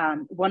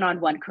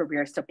one-on-one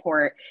career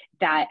support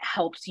that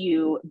helps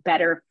you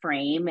better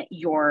frame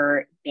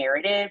your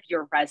narrative,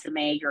 your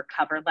resume, your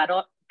cover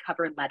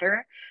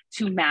letter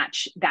to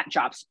match that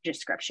job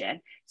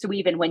description. So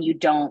even when you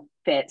don't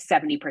fit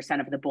 70%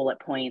 of the bullet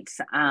points,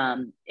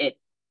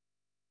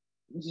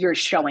 you're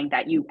showing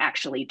that you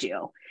actually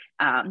do.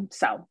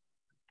 So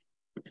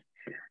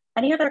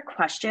any other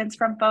questions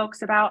from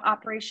folks about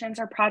operations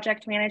or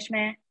project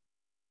management?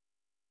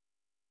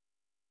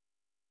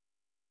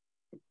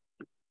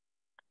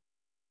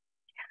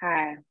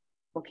 Okay,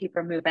 we'll keep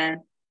her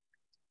moving.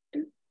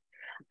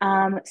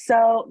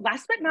 So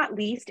last but not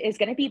least is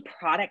going to be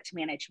product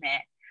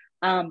management.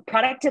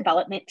 Product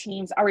development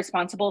teams are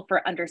responsible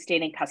for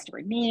understanding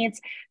customer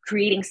needs,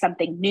 creating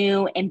something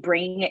new, and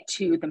bringing it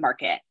to the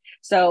market.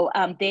 So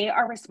they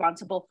are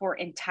responsible for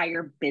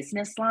entire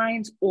business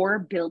lines or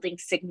building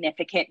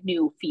significant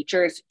new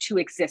features to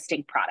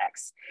existing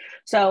products.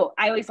 So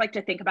I always like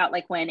to think about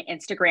when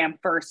Instagram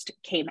first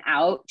came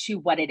out to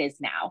what it is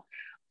now.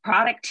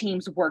 Product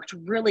teams worked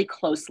really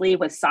closely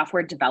with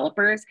software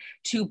developers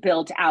to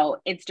build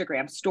out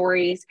Instagram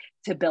stories,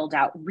 to build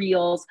out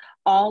Reels,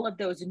 all of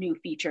those new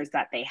features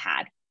that they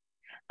had.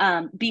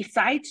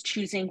 Besides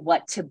choosing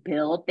what to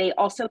build, they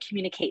also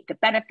communicate the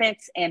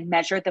benefits and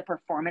measure the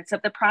performance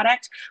of the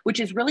product, which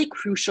is really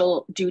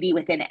crucial duty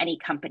within any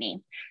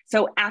company.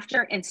 So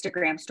after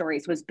Instagram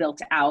stories was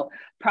built out,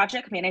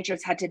 project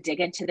managers had to dig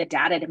into the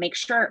data to make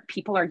sure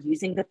people are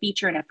using the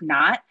feature. And if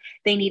not,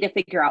 they need to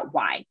figure out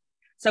why.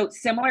 So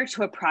similar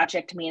to a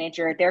project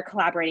manager, they're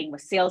collaborating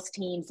with sales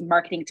teams,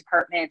 marketing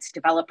departments,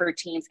 developer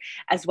teams,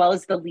 as well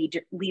as the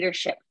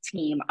leadership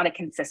team on a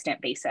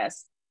consistent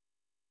basis.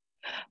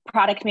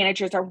 Product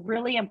managers are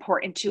really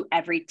important to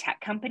every tech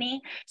company.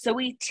 So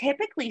we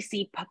typically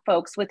see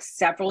folks with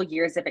several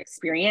years of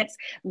experience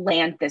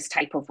land this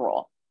type of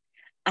role.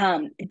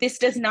 This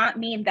does not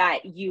mean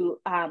that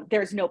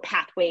there's no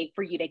pathway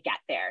for you to get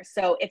there.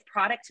 So if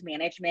product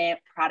management,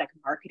 product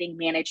marketing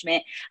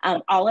management,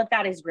 all of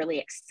that is really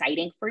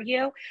exciting for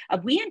you,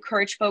 we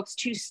encourage folks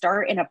to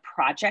start in a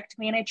project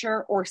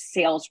manager or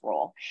sales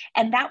role.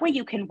 And that way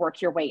you can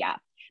work your way up.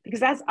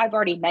 Because as I've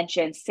already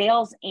mentioned,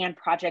 sales and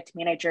project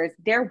managers,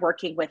 they're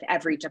working with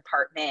every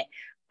department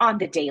on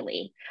the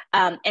daily.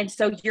 And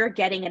so you're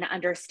getting an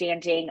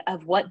understanding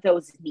of what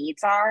those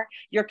needs are.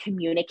 You're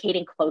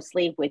communicating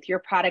closely with your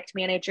product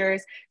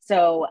managers.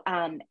 So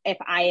if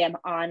I am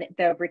on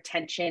the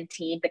retention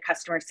team, the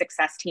customer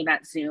success team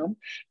at Zoom,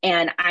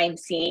 and I'm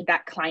seeing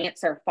that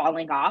clients are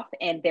falling off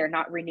and they're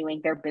not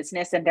renewing their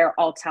business, and they're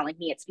all telling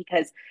me it's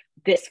because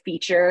this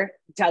feature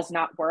does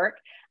not work,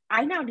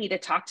 I now need to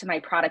talk to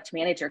my product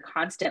manager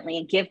constantly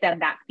and give them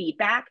that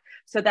feedback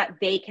so that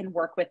they can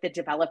work with the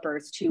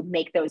developers to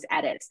make those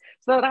edits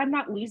so that I'm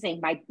not losing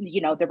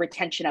the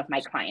retention of my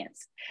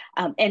clients.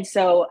 And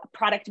so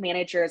product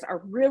managers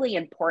are really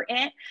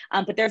important,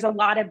 but there's a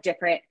lot of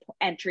different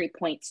entry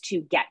points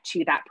to get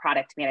to that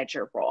product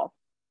manager role.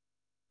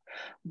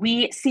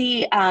 We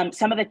see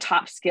some of the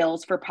top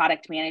skills for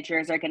product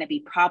managers are going to be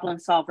problem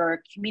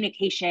solver,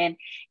 communication,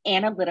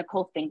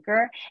 analytical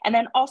thinker, and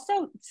then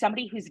also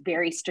somebody who's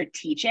very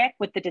strategic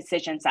with the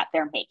decisions that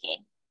they're making.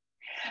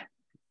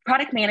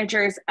 Product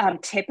managers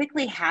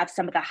typically have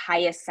some of the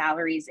highest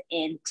salaries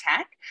in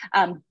tech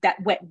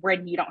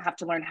when you don't have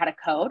to learn how to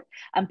code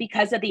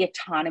because of the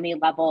autonomy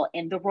level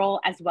in the role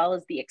as well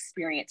as the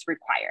experience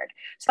required.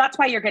 So that's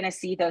why you're going to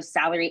see those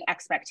salary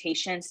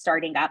expectations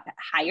starting up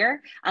higher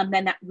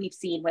than that we've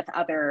seen with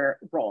other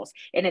roles.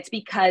 And it's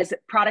because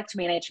product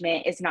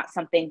management is not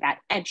something that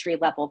entry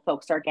level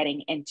folks are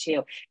getting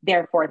into.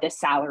 Therefore, the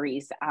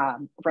salaries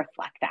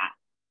reflect that.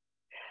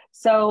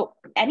 So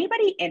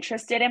anybody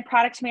interested in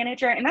product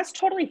manager, and that's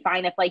totally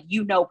fine if like,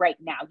 you know, right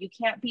now you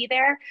can't be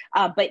there,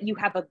 but you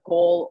have a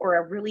goal or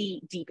a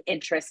really deep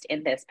interest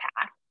in this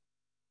path.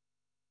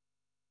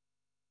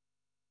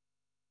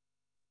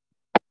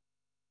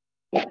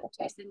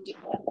 Interested in doing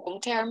it long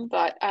term,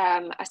 but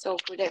I saw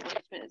product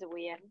management as a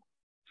way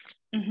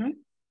in. Mm-hmm.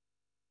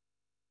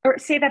 Or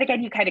say that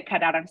again, you kind of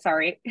cut out, I'm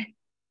sorry.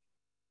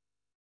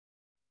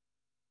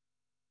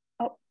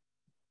 Oh,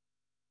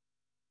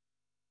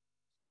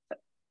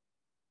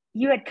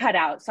 you had cut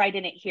out, so I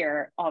didn't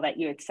hear all that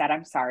you had said.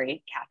 I'm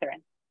sorry,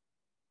 Catherine.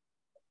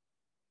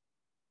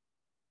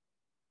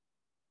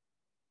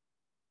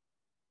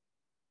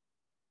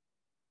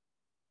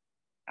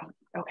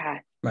 Oh,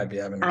 okay. Might be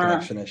having a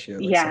connection issue.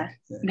 Yeah,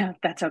 no,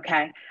 that's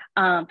okay.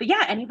 But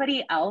yeah,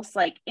 anybody else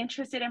like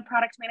interested in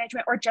product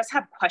management or just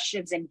have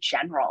questions in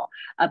general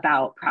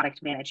about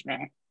product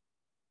management?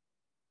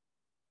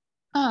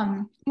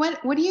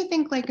 What do you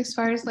think, like, as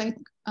far as like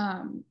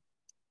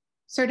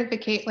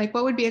certificate, like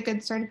what would be a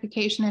good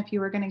certification if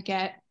you were going to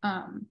get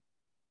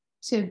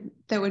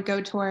that would go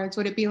towards,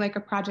 would it be like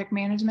a project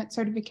management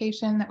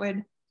certification that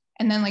would,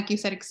 and then like you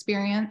said,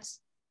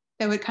 experience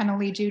that would kind of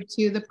lead you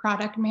to the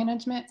product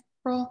management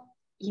role?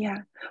 Yeah.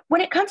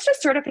 When it comes to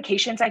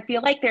certifications, I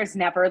feel like there's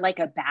never like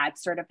a bad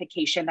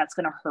certification that's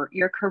going to hurt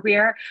your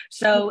career.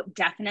 So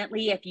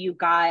definitely if you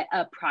got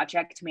a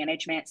project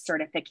management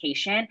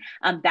certification,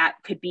 that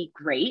could be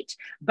great.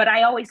 But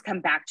I always come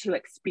back to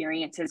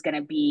experience is going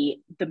to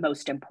be the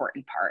most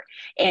important part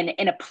and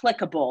an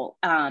applicable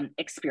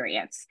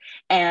experience.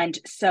 And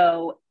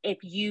so if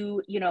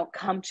you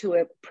come to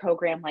a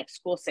program like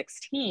School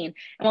 16, and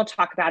we'll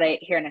talk about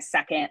it here in a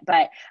second,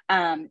 but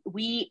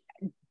we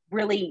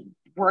really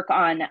work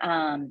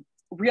on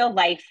real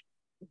life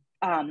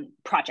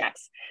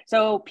projects.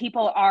 So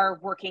people are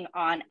working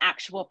on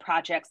actual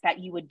projects that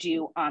you would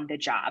do on the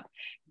job.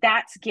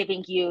 That's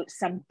giving you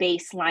some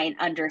baseline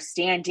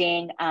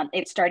understanding.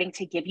 It's starting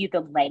to give you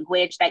the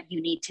language that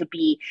you need to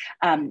be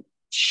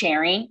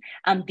sharing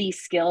these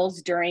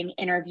skills during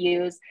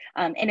interviews.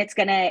 And it's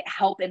going to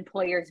help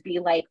employers be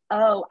like,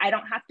 oh, I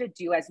don't have to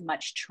do as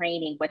much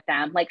training with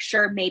them. Like,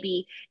 sure,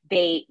 maybe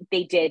they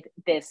did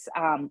this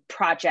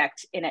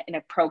project in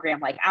a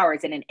program like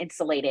ours in an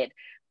insulated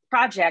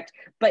project,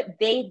 but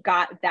they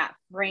got that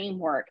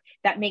framework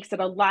that makes it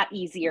a lot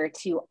easier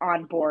to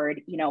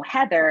onboard,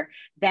 Heather,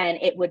 than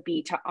it would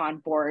be to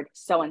onboard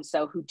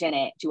so-and-so who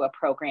didn't do a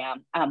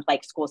program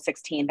like School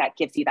 16 that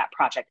gives you that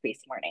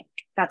project-based learning.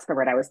 That's the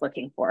word I was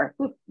looking for.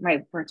 Ooh,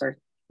 my words are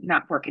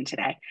not working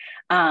today.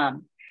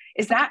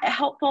 Is that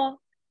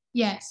helpful?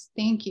 Yes,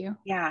 thank you.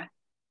 Yeah.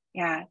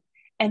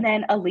 And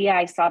then Aaliyah,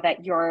 I saw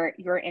that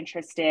you're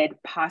interested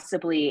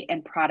possibly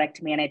in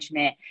product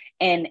management.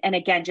 And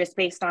again, just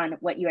based on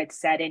what you had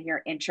said in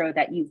your intro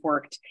that you've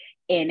worked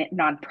in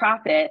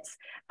nonprofits,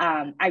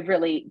 I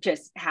really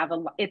just have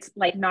it's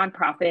like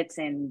nonprofits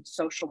and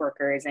social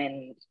workers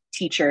and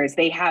teachers,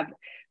 they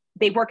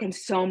work in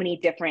so many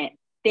different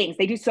things.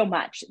 They do so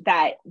much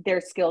that their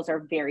skills are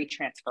very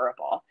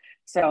transferable.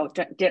 So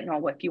didn't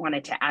know if you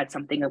wanted to add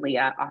something,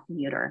 Aaliyah, off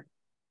mute or.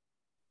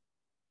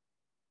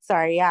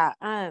 Sorry, yeah.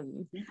 I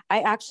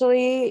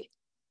actually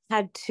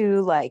had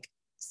two like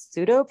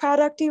pseudo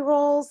producty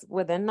roles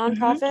within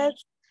nonprofits.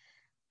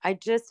 I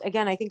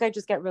think I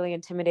just get really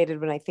intimidated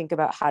when I think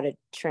about how to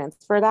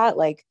transfer that.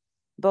 Like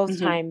both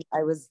times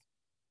I was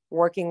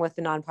working with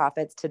the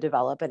nonprofits to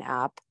develop an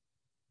app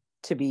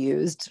to be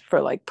used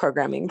for like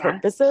programming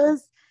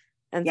purposes.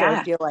 And so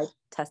I feel like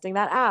testing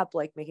that app,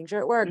 like making sure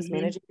it works,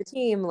 managing the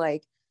team,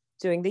 like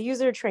doing the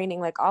user training,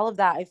 like all of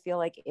that, I feel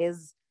like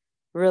is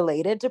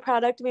related to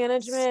product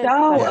management.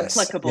 So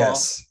applicable.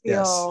 Yes.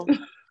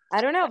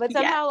 I don't know, but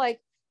somehow like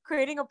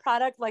creating a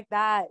product like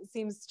that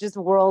seems just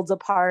worlds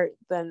apart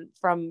than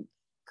from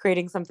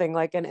creating something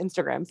like an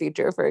Instagram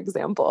feature, for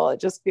example. It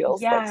just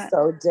feels like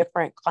so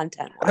different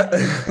content.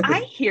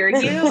 I hear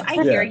you.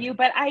 I hear you,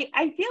 but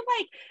I feel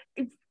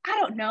like, I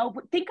don't know,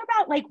 think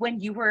about like when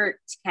you were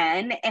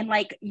 10 and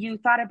like you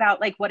thought about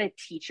like what a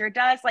teacher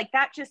does, like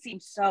that just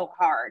seems so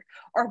hard,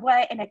 or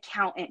what an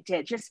accountant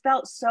did just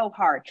felt so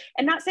hard.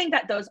 And not saying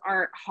that those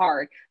aren't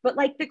hard, but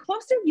like the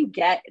closer you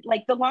get,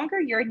 like the longer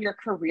you're in your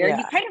career,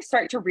 you kind of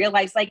start to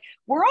realize like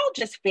we're all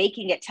just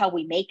faking it till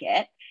we make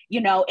it.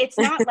 It's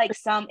not like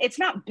it's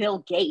not Bill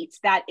Gates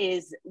that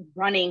is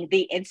running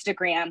the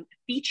Instagram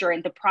feature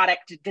and the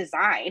product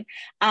design.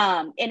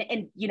 And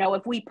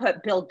if we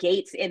put Bill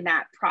Gates in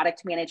that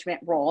product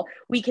management role,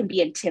 we can be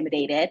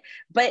intimidated,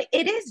 but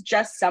it is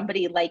just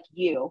somebody like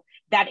you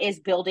that is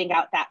building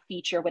out that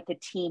feature with a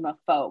team of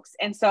folks.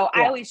 And so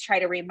I always try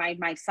to remind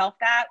myself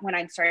that when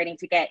I'm starting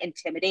to get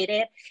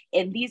intimidated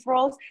in these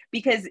roles,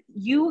 because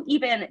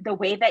even the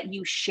way that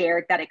you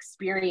shared that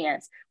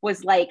experience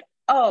was like,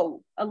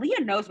 oh,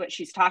 Aaliyah knows what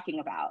she's talking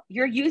about.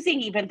 You're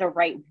using even the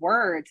right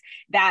words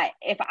that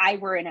if I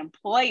were an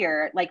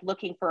employer, like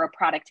looking for a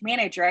product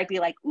manager, I'd be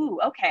like, ooh,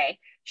 okay,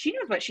 she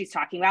knows what she's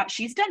talking about.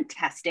 She's done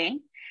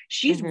testing.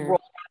 She's rolled out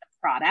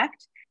a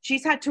product.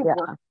 She's had to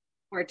work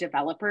software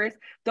developers,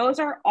 those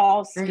are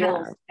all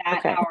skills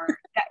that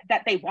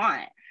that they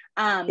want.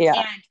 And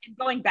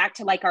going back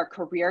to like our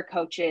career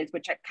coaches,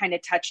 which I kind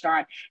of touched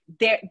on,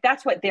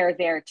 that's what they're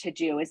there to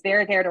do, is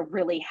they're there to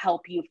really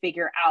help you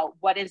figure out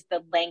what is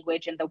the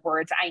language and the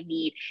words I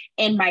need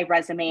in my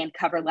resume and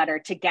cover letter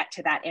to get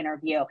to that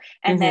interview.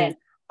 And then,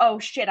 oh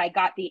shit, I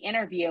got the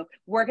interview.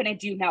 We're going to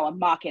do now a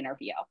mock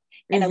interview.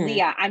 And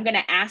Aaliyah, I'm going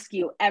to ask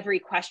you every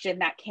question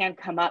that can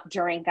come up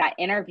during that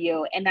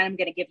interview. And then I'm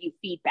going to give you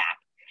feedback.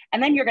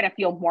 And then you're going to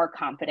feel more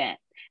confident.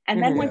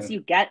 And then once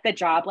you get the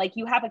job, like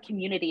you have a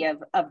community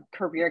of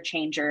career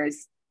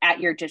changers at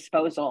your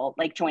disposal,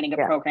 like joining a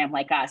program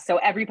like us. So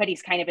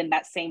everybody's kind of in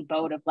that same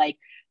boat of like,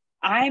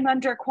 I'm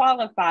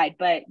underqualified,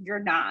 but you're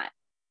not.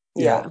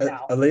 Yeah.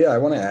 Aaliyah, I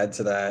want to add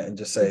to that and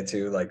just say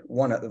too, like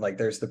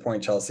there's the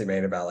point Chelsea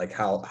made about like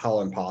how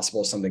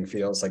impossible something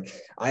feels. Like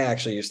I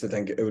actually used to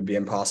think it would be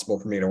impossible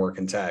for me to work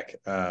in tech.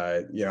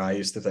 I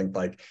used to think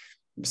like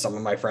some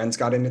of my friends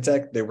got into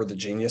tech. They were the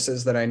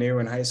geniuses that I knew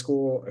in high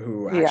school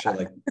who actually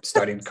like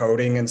studied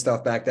coding and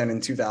stuff back then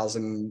in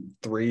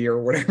 2003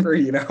 or whatever,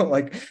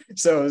 like,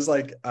 so it was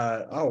like,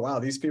 oh, wow,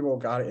 these people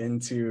got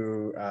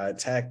into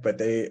tech, but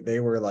they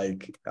were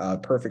like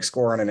perfect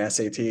score on an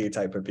SAT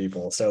type of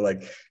people. So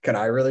like, can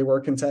I really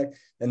work in tech?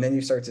 And then you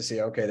start to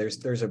see, okay,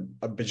 there's a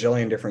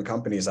bajillion different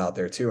companies out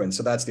there too. And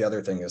so that's the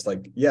other thing is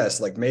like,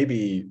 yes, like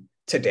maybe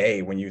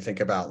today, when you think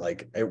about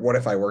like, what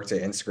if I worked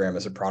at Instagram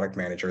as a product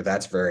manager?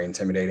 That's very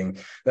intimidating.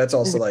 That's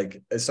also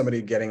like, as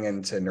somebody getting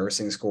into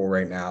nursing school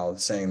right now,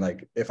 saying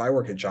like, if I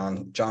work at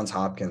Johns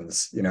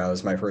Hopkins,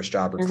 as my first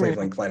job, or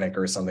Cleveland Clinic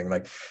or something,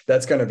 like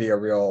that's going to be a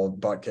real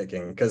butt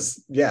kicking.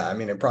 Because I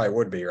mean, it probably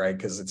would be, right?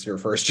 Because it's your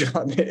first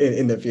job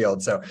in the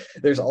field. So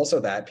there's also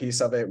that piece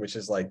of it, which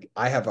is like,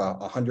 I have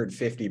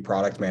 150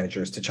 product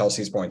managers, to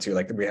Chelsea's point too.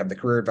 Like we have the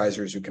career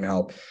advisors who can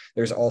help.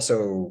 There's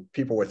also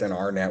people within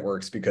our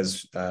networks,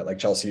 because like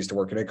Chelsea used to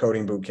work in a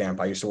coding boot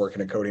camp. I used to work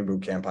in a coding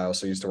boot camp. I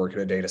also used to work in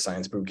a data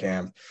science boot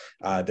camp.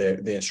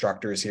 The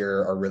instructors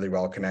here are really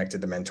well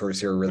connected. The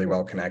mentors here are really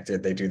well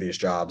connected. They do these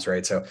jobs,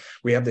 right? So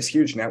we have this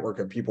huge network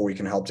of people we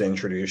can help to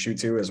introduce you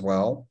to as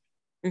well.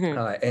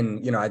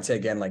 And, I'd say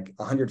again, like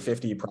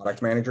 150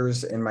 product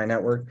managers in my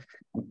network,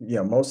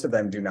 most of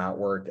them do not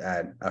work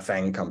at a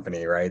FANG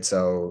company, right?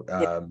 So,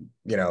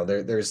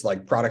 there's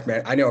like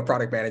I know a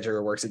product manager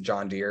who works at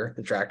John Deere,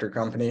 the tractor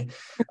company,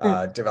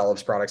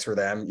 develops products for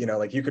them.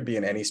 Like you could be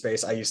in any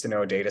space. I used to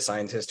know a data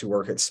scientist who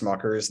worked at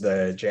Smucker's,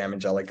 the jam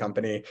and jelly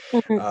company.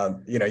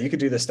 You could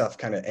do this stuff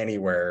kind of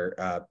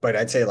anywhere. But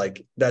I'd say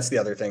like, that's the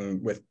other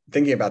thing with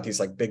thinking about these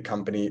like big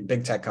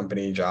tech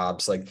company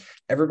jobs, like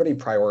everybody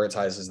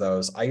prioritizes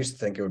those. I used to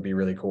think it would be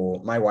really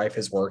cool. My wife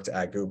has worked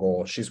at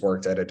Google. She's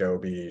worked at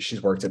Adobe.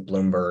 She's worked at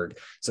Bloomberg.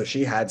 So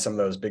she had some of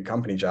those big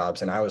company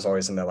jobs. And I was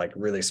always in the like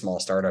really small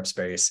startup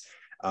space.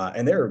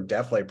 And there are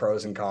definitely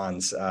pros and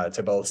cons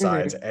to both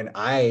sides. And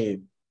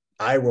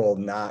I will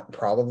not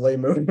probably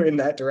move in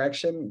that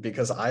direction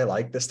because I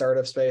like the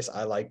startup space.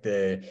 I like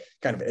the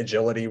kind of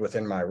agility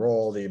within my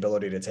role, the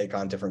ability to take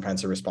on different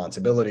kinds of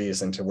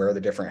responsibilities and to wear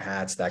the different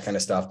hats, that kind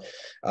of stuff.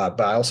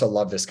 But I also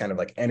love this kind of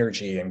like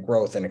energy and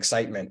growth and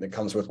excitement that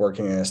comes with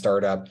working in a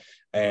startup.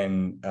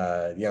 And,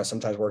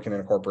 sometimes working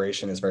in a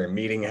corporation is very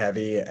meeting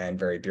heavy and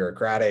very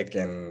bureaucratic.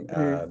 And,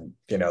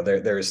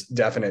 there's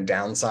definite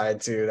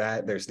downside to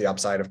that. There's the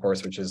upside, of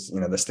course, which is,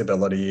 the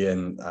stability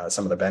and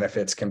some of the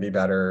benefits can be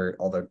better.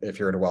 Although if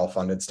you're at a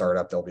well-funded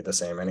startup, they'll be the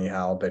same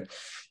anyhow. But,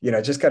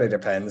 it just kind of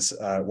depends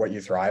what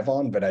you thrive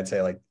on. But I'd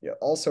say like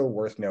also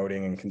worth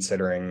noting and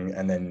considering,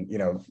 and then,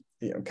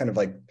 kind of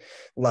like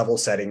level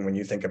setting when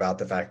you think about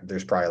the fact that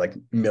there's probably like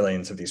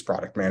millions of these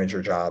product manager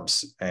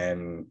jobs.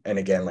 And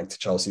again, like to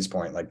Chelsea's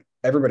point, like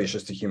everybody's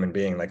just a human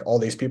being. Like all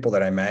these people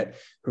that I met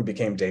who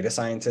became data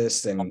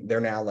scientists, and they're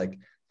now like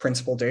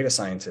principal data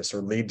scientist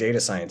or lead data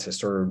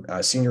scientist or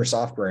senior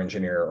software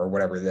engineer or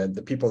whatever,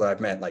 the people that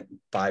I've met like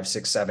 5,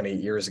 6, 7, 8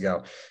 years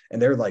ago,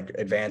 and they're like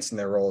advanced in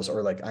their roles.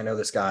 Or like, I know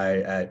this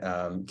guy at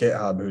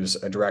GitHub who's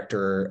a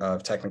director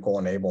of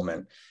technical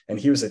enablement, and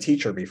he was a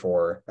teacher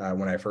before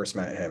when I first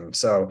met him.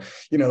 So,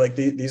 like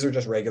these are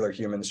just regular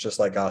humans, just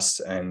like us.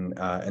 And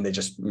they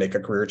just make a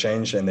career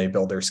change and they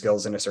build their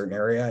skills in a certain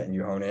area, and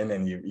you hone in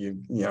and you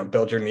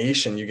build your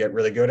niche and you get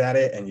really good at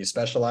it and you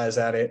specialize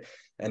at it.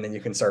 And then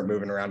you can start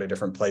moving around to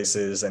different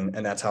places. And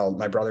that's how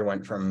my brother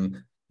went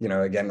from,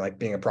 again, like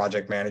being a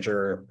project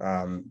manager,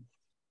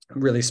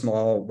 really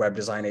small web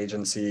design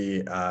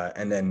agency.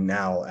 And then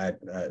now at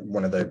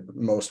one of the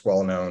most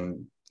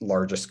well-known,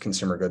 largest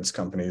consumer goods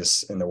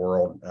companies in the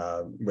world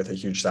with a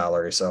huge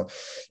salary. So,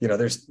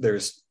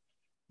 there's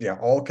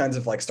all kinds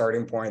of like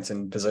starting points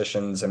and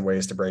positions and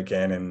ways to break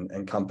in,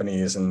 and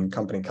companies and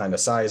company kind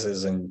of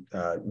sizes and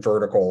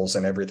verticals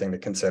and everything to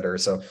consider.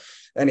 So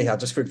anyhow,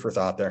 just food for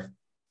thought there.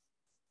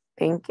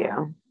 Thank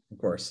you. Of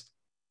course.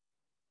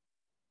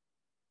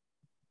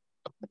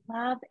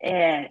 Love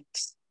it.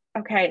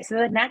 Okay, so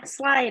the next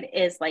slide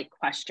is like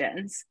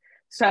questions.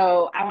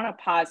 So I want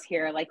to pause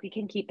here. Like we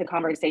can keep the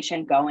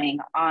conversation going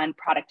on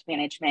product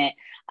management,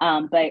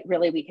 but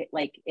really we could,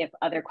 like, if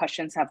other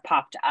questions have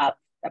popped up,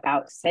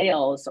 about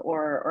sales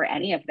or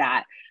any of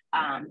that.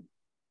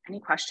 Any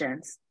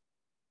questions?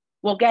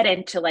 We'll get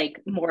into like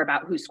more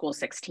about who School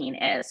 16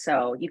 is,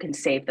 so you can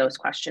save those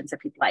questions if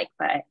you'd like,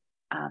 but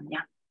yeah.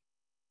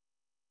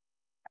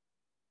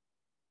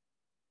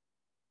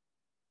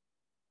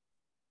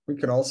 We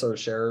can also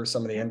share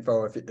some of the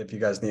info if you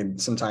guys need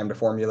some time to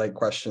formulate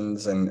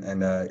questions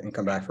and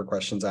come back for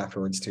questions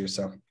afterwards too.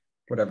 So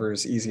whatever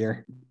is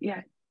easier.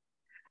 Yeah.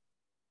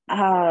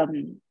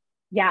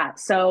 Yeah.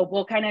 So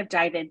we'll kind of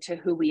dive into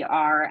who we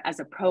are as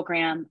a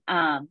program.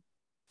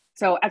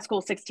 So at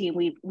School 16,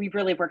 we've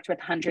really worked with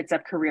hundreds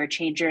of career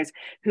changers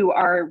who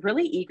are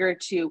really eager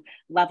to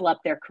level up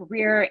their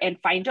career and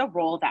find a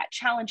role that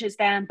challenges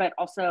them, but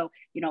also,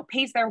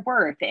 pays their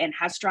worth and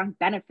has strong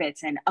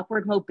benefits and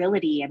upward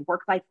mobility and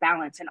work-life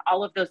balance and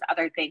all of those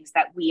other things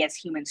that we as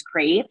humans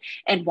crave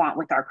and want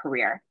with our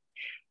career.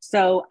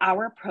 So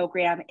our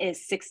program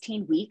is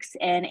 16 weeks,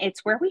 and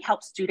it's where we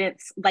help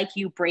students like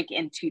you break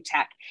into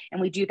tech. And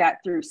we do that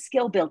through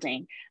skill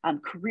building,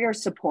 career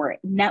support,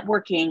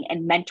 networking,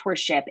 and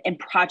mentorship, and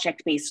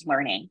project-based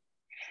learning.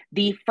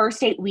 The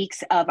first 8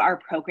 weeks of our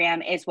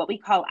program is what we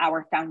call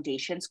our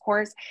foundations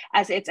course,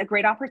 as it's a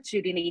great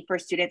opportunity for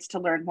students to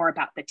learn more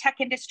about the tech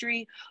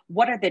industry,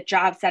 what are the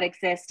jobs that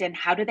exist, and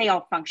how do they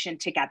all function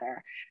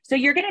together. So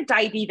you're going to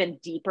dive even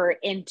deeper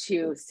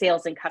into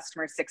sales and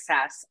customer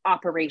success,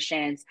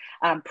 operations,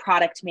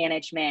 product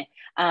management,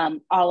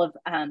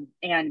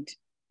 and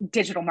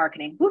digital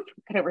marketing. Whoop,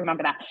 couldn't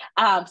remember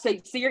that.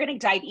 So you're going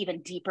to dive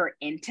even deeper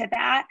into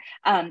that,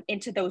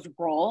 into those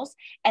roles.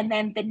 And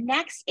then the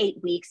next 8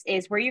 weeks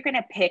is where you're going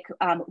to pick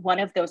one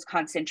of those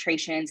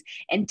concentrations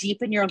and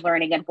deepen your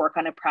learning and work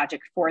on a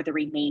project for the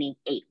remaining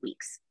 8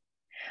 weeks.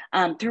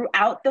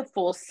 Throughout the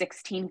full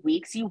 16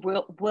 weeks, you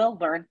will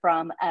learn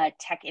from a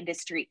tech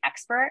industry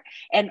expert.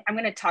 And I'm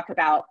going to talk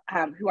about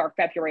who our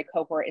February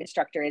cohort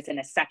instructor is in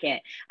a second.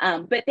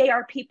 But they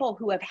are people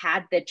who have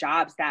had the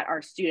jobs that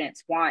our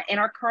students want and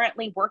are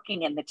currently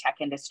working in the tech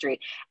industry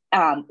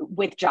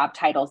with job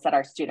titles that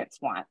our students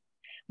want.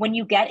 When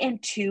you get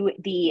into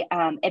the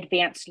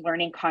advanced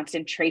learning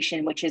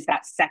concentration, which is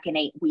that second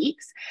 8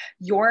 weeks,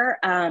 your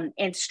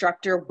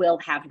instructor will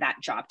have that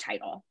job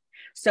title.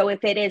 So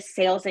if it is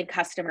sales and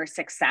customer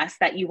success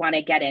that you want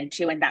to get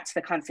into, and that's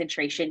the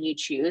concentration you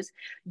choose,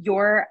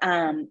 your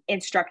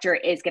instructor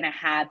is going to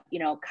have,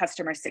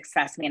 customer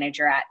success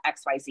manager at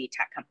XYZ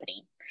tech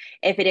company.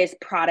 If it is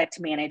product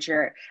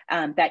manager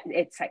that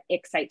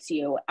excites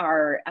you,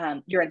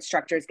 your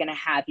instructor is going to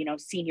have,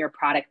 senior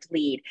product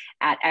lead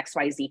at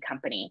XYZ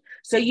company.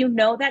 So you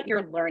know that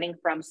you're learning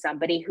from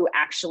somebody who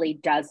actually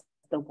does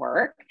the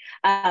work.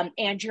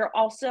 And you're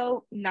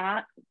also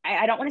not,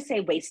 I don't want to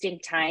say wasting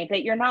time,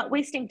 but you're not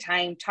wasting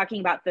time talking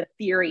about the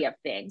theory of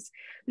things.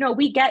 No,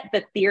 we get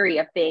the theory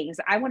of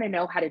things. I want to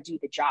know how to do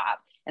the job.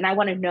 And I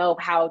want to know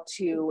how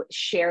to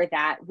share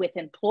that with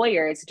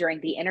employers during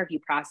the interview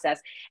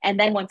process. And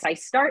then once I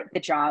start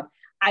the job,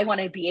 I want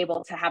to be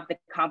able to have the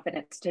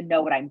confidence to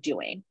know what I'm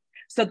doing.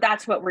 So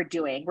that's what we're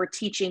doing. We're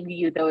teaching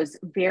you those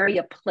very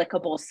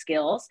applicable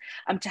skills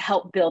to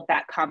help build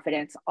that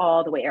confidence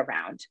all the way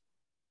around.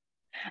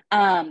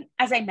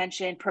 As I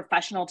mentioned,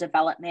 professional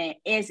development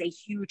is a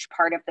huge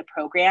part of the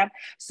program.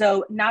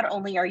 So not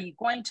only are you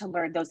going to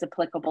learn those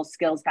applicable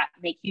skills that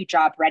make you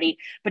job ready,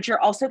 but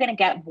you're also going to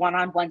get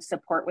one-on-one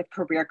support with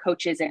career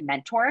coaches and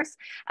mentors.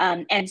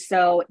 And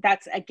so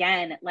that's,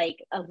 again,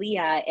 like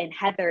Aaliyah and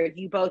Heather,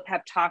 you both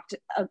have talked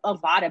a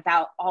lot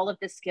about all of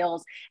the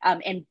skills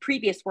and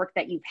previous work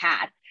that you've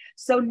had.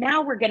 So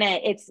now you're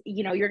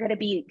going to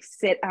be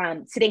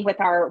sitting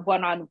with our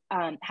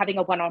having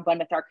a one-on-one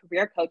with our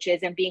career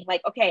coaches and being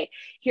like, okay,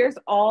 here's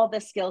all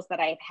the skills that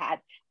I've had.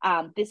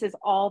 This is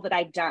all that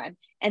I've done.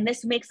 And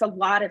this makes a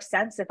lot of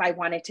sense if I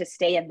wanted to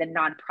stay in the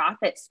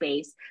nonprofit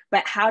space,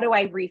 but how do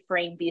I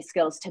reframe these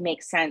skills to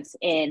make sense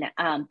in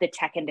the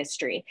tech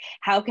industry?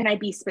 How can I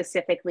be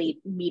specifically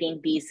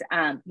meeting these,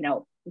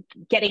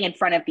 getting in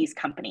front of these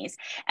companies?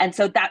 And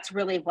so that's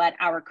really what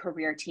our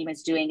career team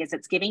is doing, is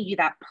it's giving you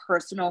that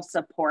personal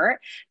support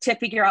to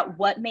figure out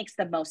what makes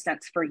the most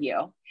sense for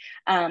you.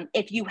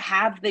 If you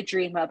have the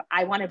dream of,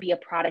 I want to be a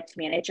product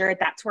manager,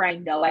 that's where I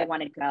know I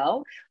want to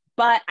go.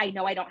 But I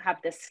know I don't have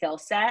the skill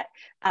set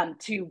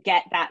to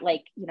get that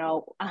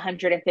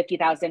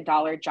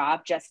 $150,000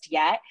 job just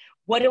yet.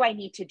 What do I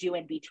need to do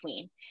in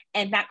between?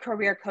 And that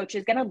career coach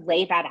is going to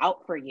lay that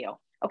out for you.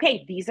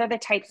 Okay, these are the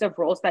types of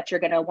roles that you're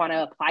going to want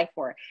to apply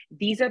for.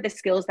 These are the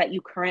skills that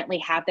you currently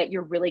have that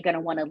you're really going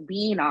to want to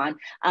lean on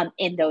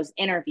in those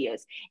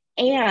interviews.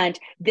 And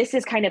this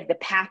is kind of the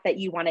path that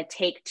you want to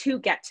take to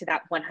get to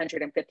that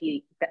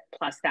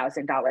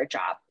 $150,000+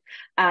 job.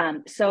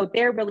 So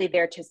they're really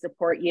there to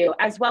support you,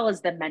 as well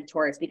as the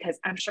mentors, because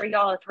I'm sure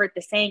y'all have heard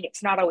the saying,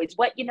 it's not always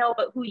what you know,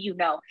 but who you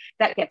know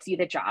that gets you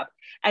the job.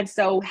 And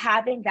so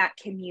having that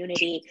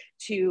community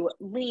to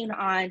lean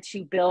on,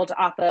 to build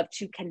off of,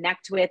 to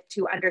connect with,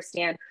 to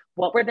understand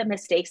what were the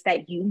mistakes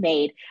that you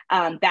made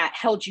that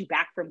held you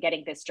back from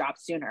getting this job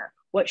sooner.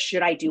 What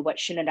should I do? What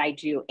shouldn't I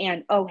do?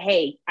 And, oh,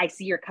 hey, I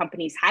see your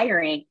company's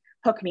hiring,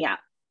 hook me up.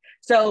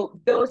 So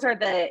those are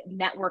the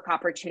network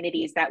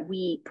opportunities that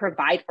we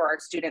provide for our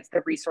students,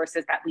 the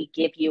resources that we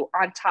give you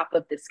on top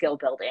of the skill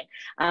building.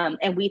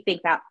 And we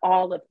think that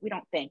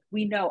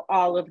we know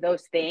all of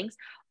those things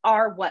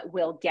are what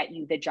will get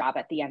you the job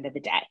at the end of the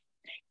day,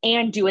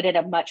 and do it in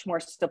a much more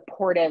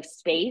supportive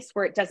space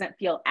where it doesn't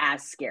feel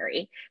as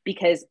scary,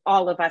 because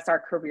all of us are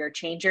career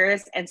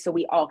changers. And so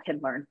we all can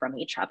learn from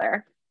each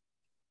other.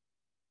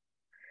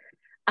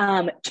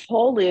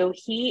 Tolu,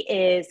 he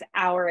is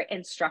our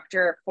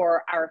instructor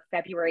for our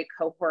February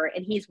cohort,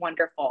 and he's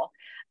wonderful.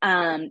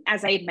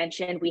 As I had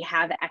mentioned, we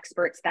have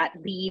experts that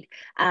lead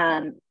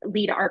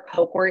our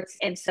cohorts.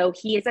 And so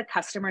he is a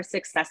customer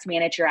success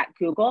manager at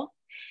Google.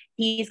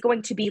 He's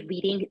going to be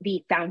leading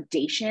the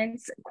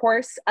foundations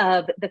course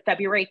of the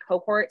February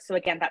cohort. So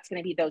again, that's going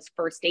to be those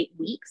first 8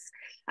 weeks.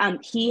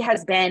 He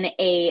has been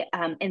a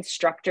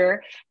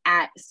instructor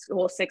at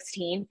School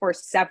 16 for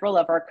several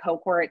of our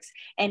cohorts.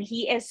 And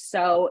he is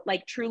so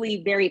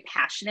truly very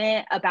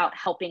passionate about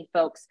helping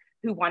folks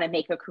who want to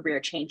make a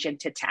career change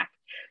into tech.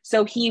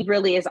 So he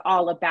really is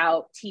all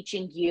about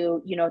teaching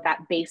you, that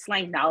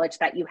baseline knowledge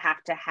that you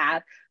have to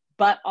have,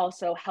 but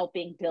also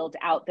helping build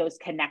out those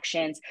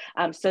connections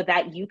so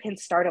that you can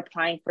start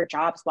applying for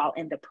jobs while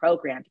in the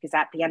program, because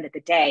at the end of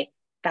the day,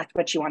 that's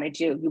what you want to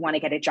do. You want to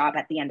get a job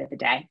at the end of the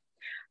day.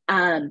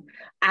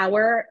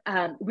 We're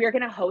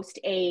going to host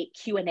a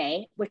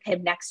Q&A with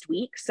him next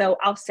week. So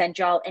I'll send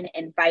y'all an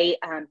invite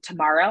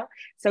tomorrow.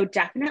 So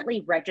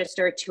definitely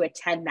register to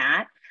attend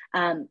that.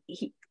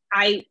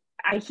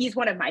 He's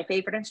one of my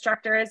favorite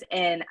instructors,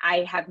 and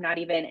I have not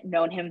even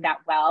known him that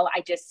well. I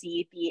just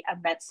see the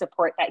immense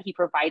support that he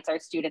provides our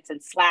students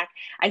in Slack.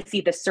 I see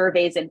the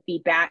surveys and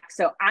feedback.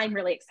 So I'm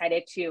really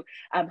excited to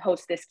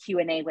host this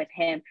Q&A with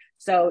him.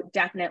 So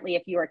definitely,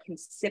 if you are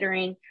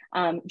considering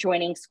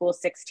joining School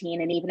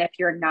 16, and even if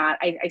you're not,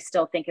 I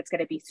still think it's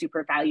going to be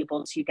super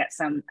valuable to get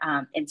some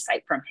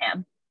insight from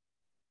him.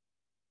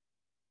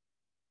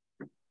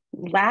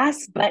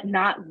 Last but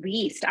not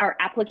least, our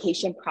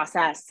application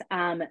process.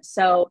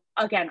 So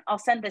again, I'll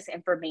send this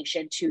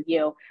information to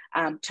you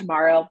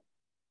tomorrow.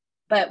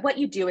 But what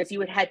you do is you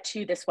would head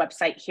to this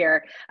website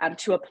here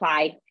to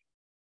apply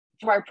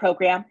to our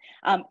program.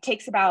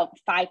 Takes about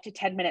 5 to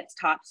 10 minutes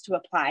tops to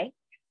apply.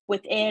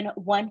 Within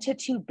 1 to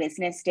 2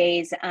 business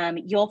days,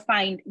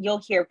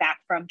 you'll hear back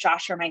from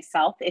Josh or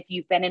myself if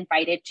you've been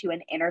invited to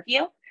an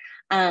interview.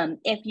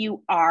 If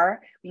you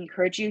are, we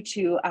encourage you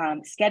to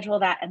schedule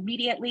that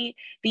immediately.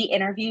 The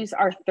interviews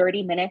are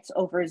 30 minutes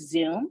over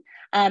Zoom,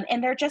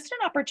 and they're just an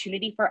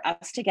opportunity for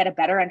us to get a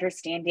better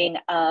understanding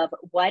of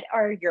what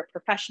are your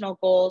professional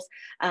goals,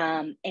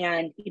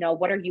 and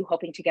what are you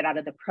hoping to get out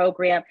of the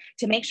program,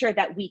 to make sure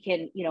that we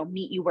can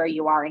meet you where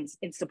you are and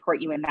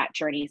support you in that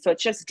journey. So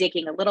it's just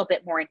digging a little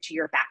bit more into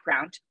your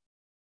background.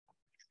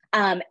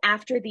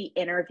 After the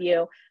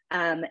interview,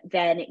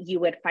 then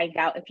you would find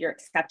out if you're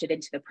accepted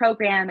into the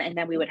program, and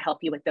then we would help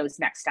you with those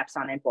next steps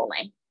on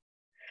enrolling.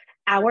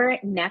 Our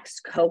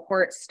next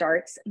cohort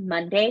starts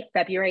Monday,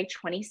 February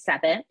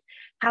 27th.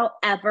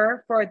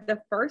 However, for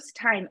the first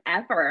time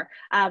ever,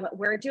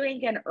 we're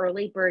doing an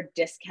early bird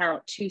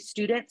discount to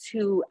students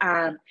who,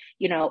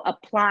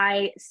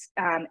 apply,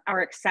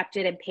 are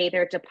accepted and pay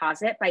their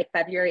deposit by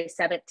February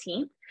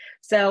 17th.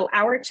 So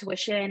our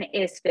tuition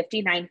is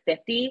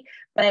 $59.50,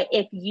 but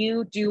if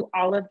you do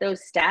all of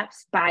those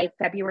steps by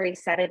February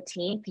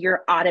 17th,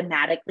 you're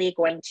automatically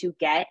going to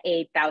get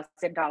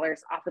 $1,000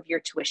 off of your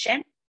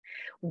tuition.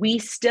 We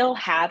still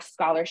have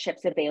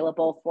scholarships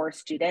available for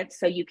students,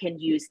 so you can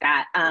use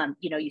that.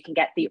 You can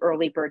get the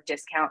early bird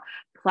discount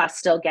plus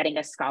still getting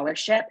a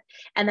scholarship.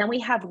 And then we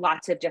have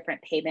lots of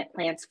different payment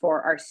plans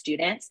for our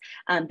students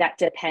that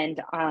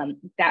depend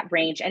that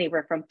range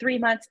anywhere from 3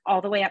 months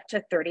all the way up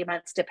to 30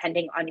 months,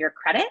 depending on your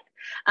credit.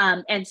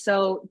 And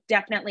so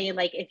definitely,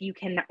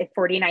 if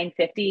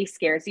 $49.50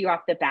 scares you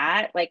off the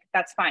bat,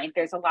 that's fine.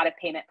 There's a lot of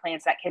payment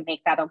plans that can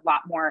make that a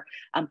lot more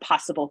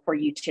possible for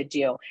you to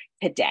do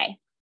today.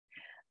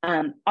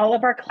 All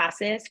of our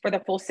classes for the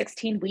full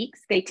 16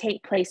 weeks, they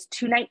take place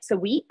 2 nights a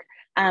week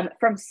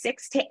from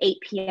 6 to 8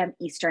 p.m.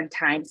 Eastern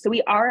time. So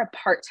we are a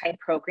part-time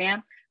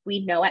program.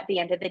 We know at the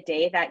end of the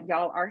day that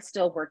y'all are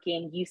still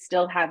working, you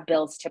still have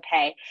bills to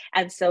pay.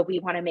 And so we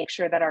want to make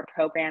sure that our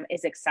program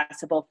is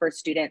accessible for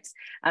students,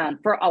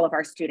 for all of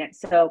our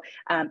students. So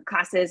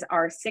classes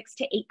are 6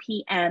 to 8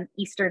 p.m.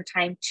 Eastern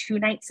time, 2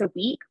 nights a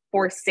week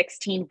for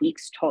 16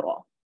 weeks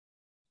total.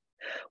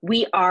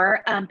 We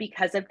are,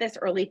 because of this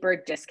early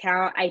bird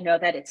discount, I know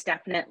that it's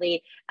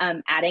definitely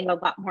adding a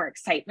lot more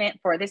excitement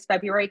for this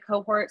February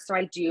cohort. So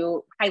I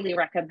do highly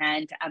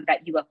recommend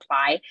that you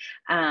apply,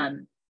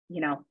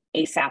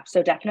 ASAP.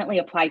 So definitely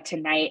apply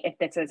tonight if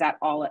this is at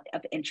all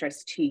of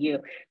interest to you.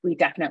 We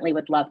definitely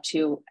would love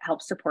to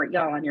help support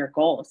y'all on your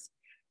goals.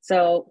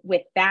 So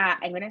with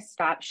that, I'm going to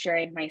stop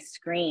sharing my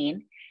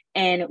screen.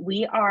 And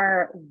we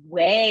are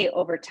way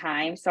over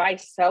time. So I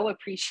so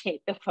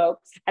appreciate the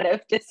folks that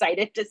have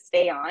decided to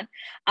stay on.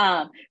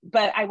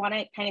 But I want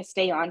to kind of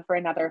stay on for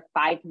another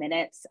 5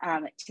 minutes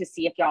to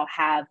see if y'all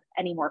have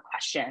any more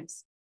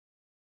questions.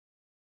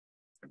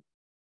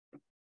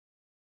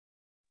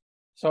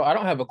 So I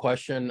don't have a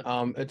question.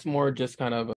 It's more just kind of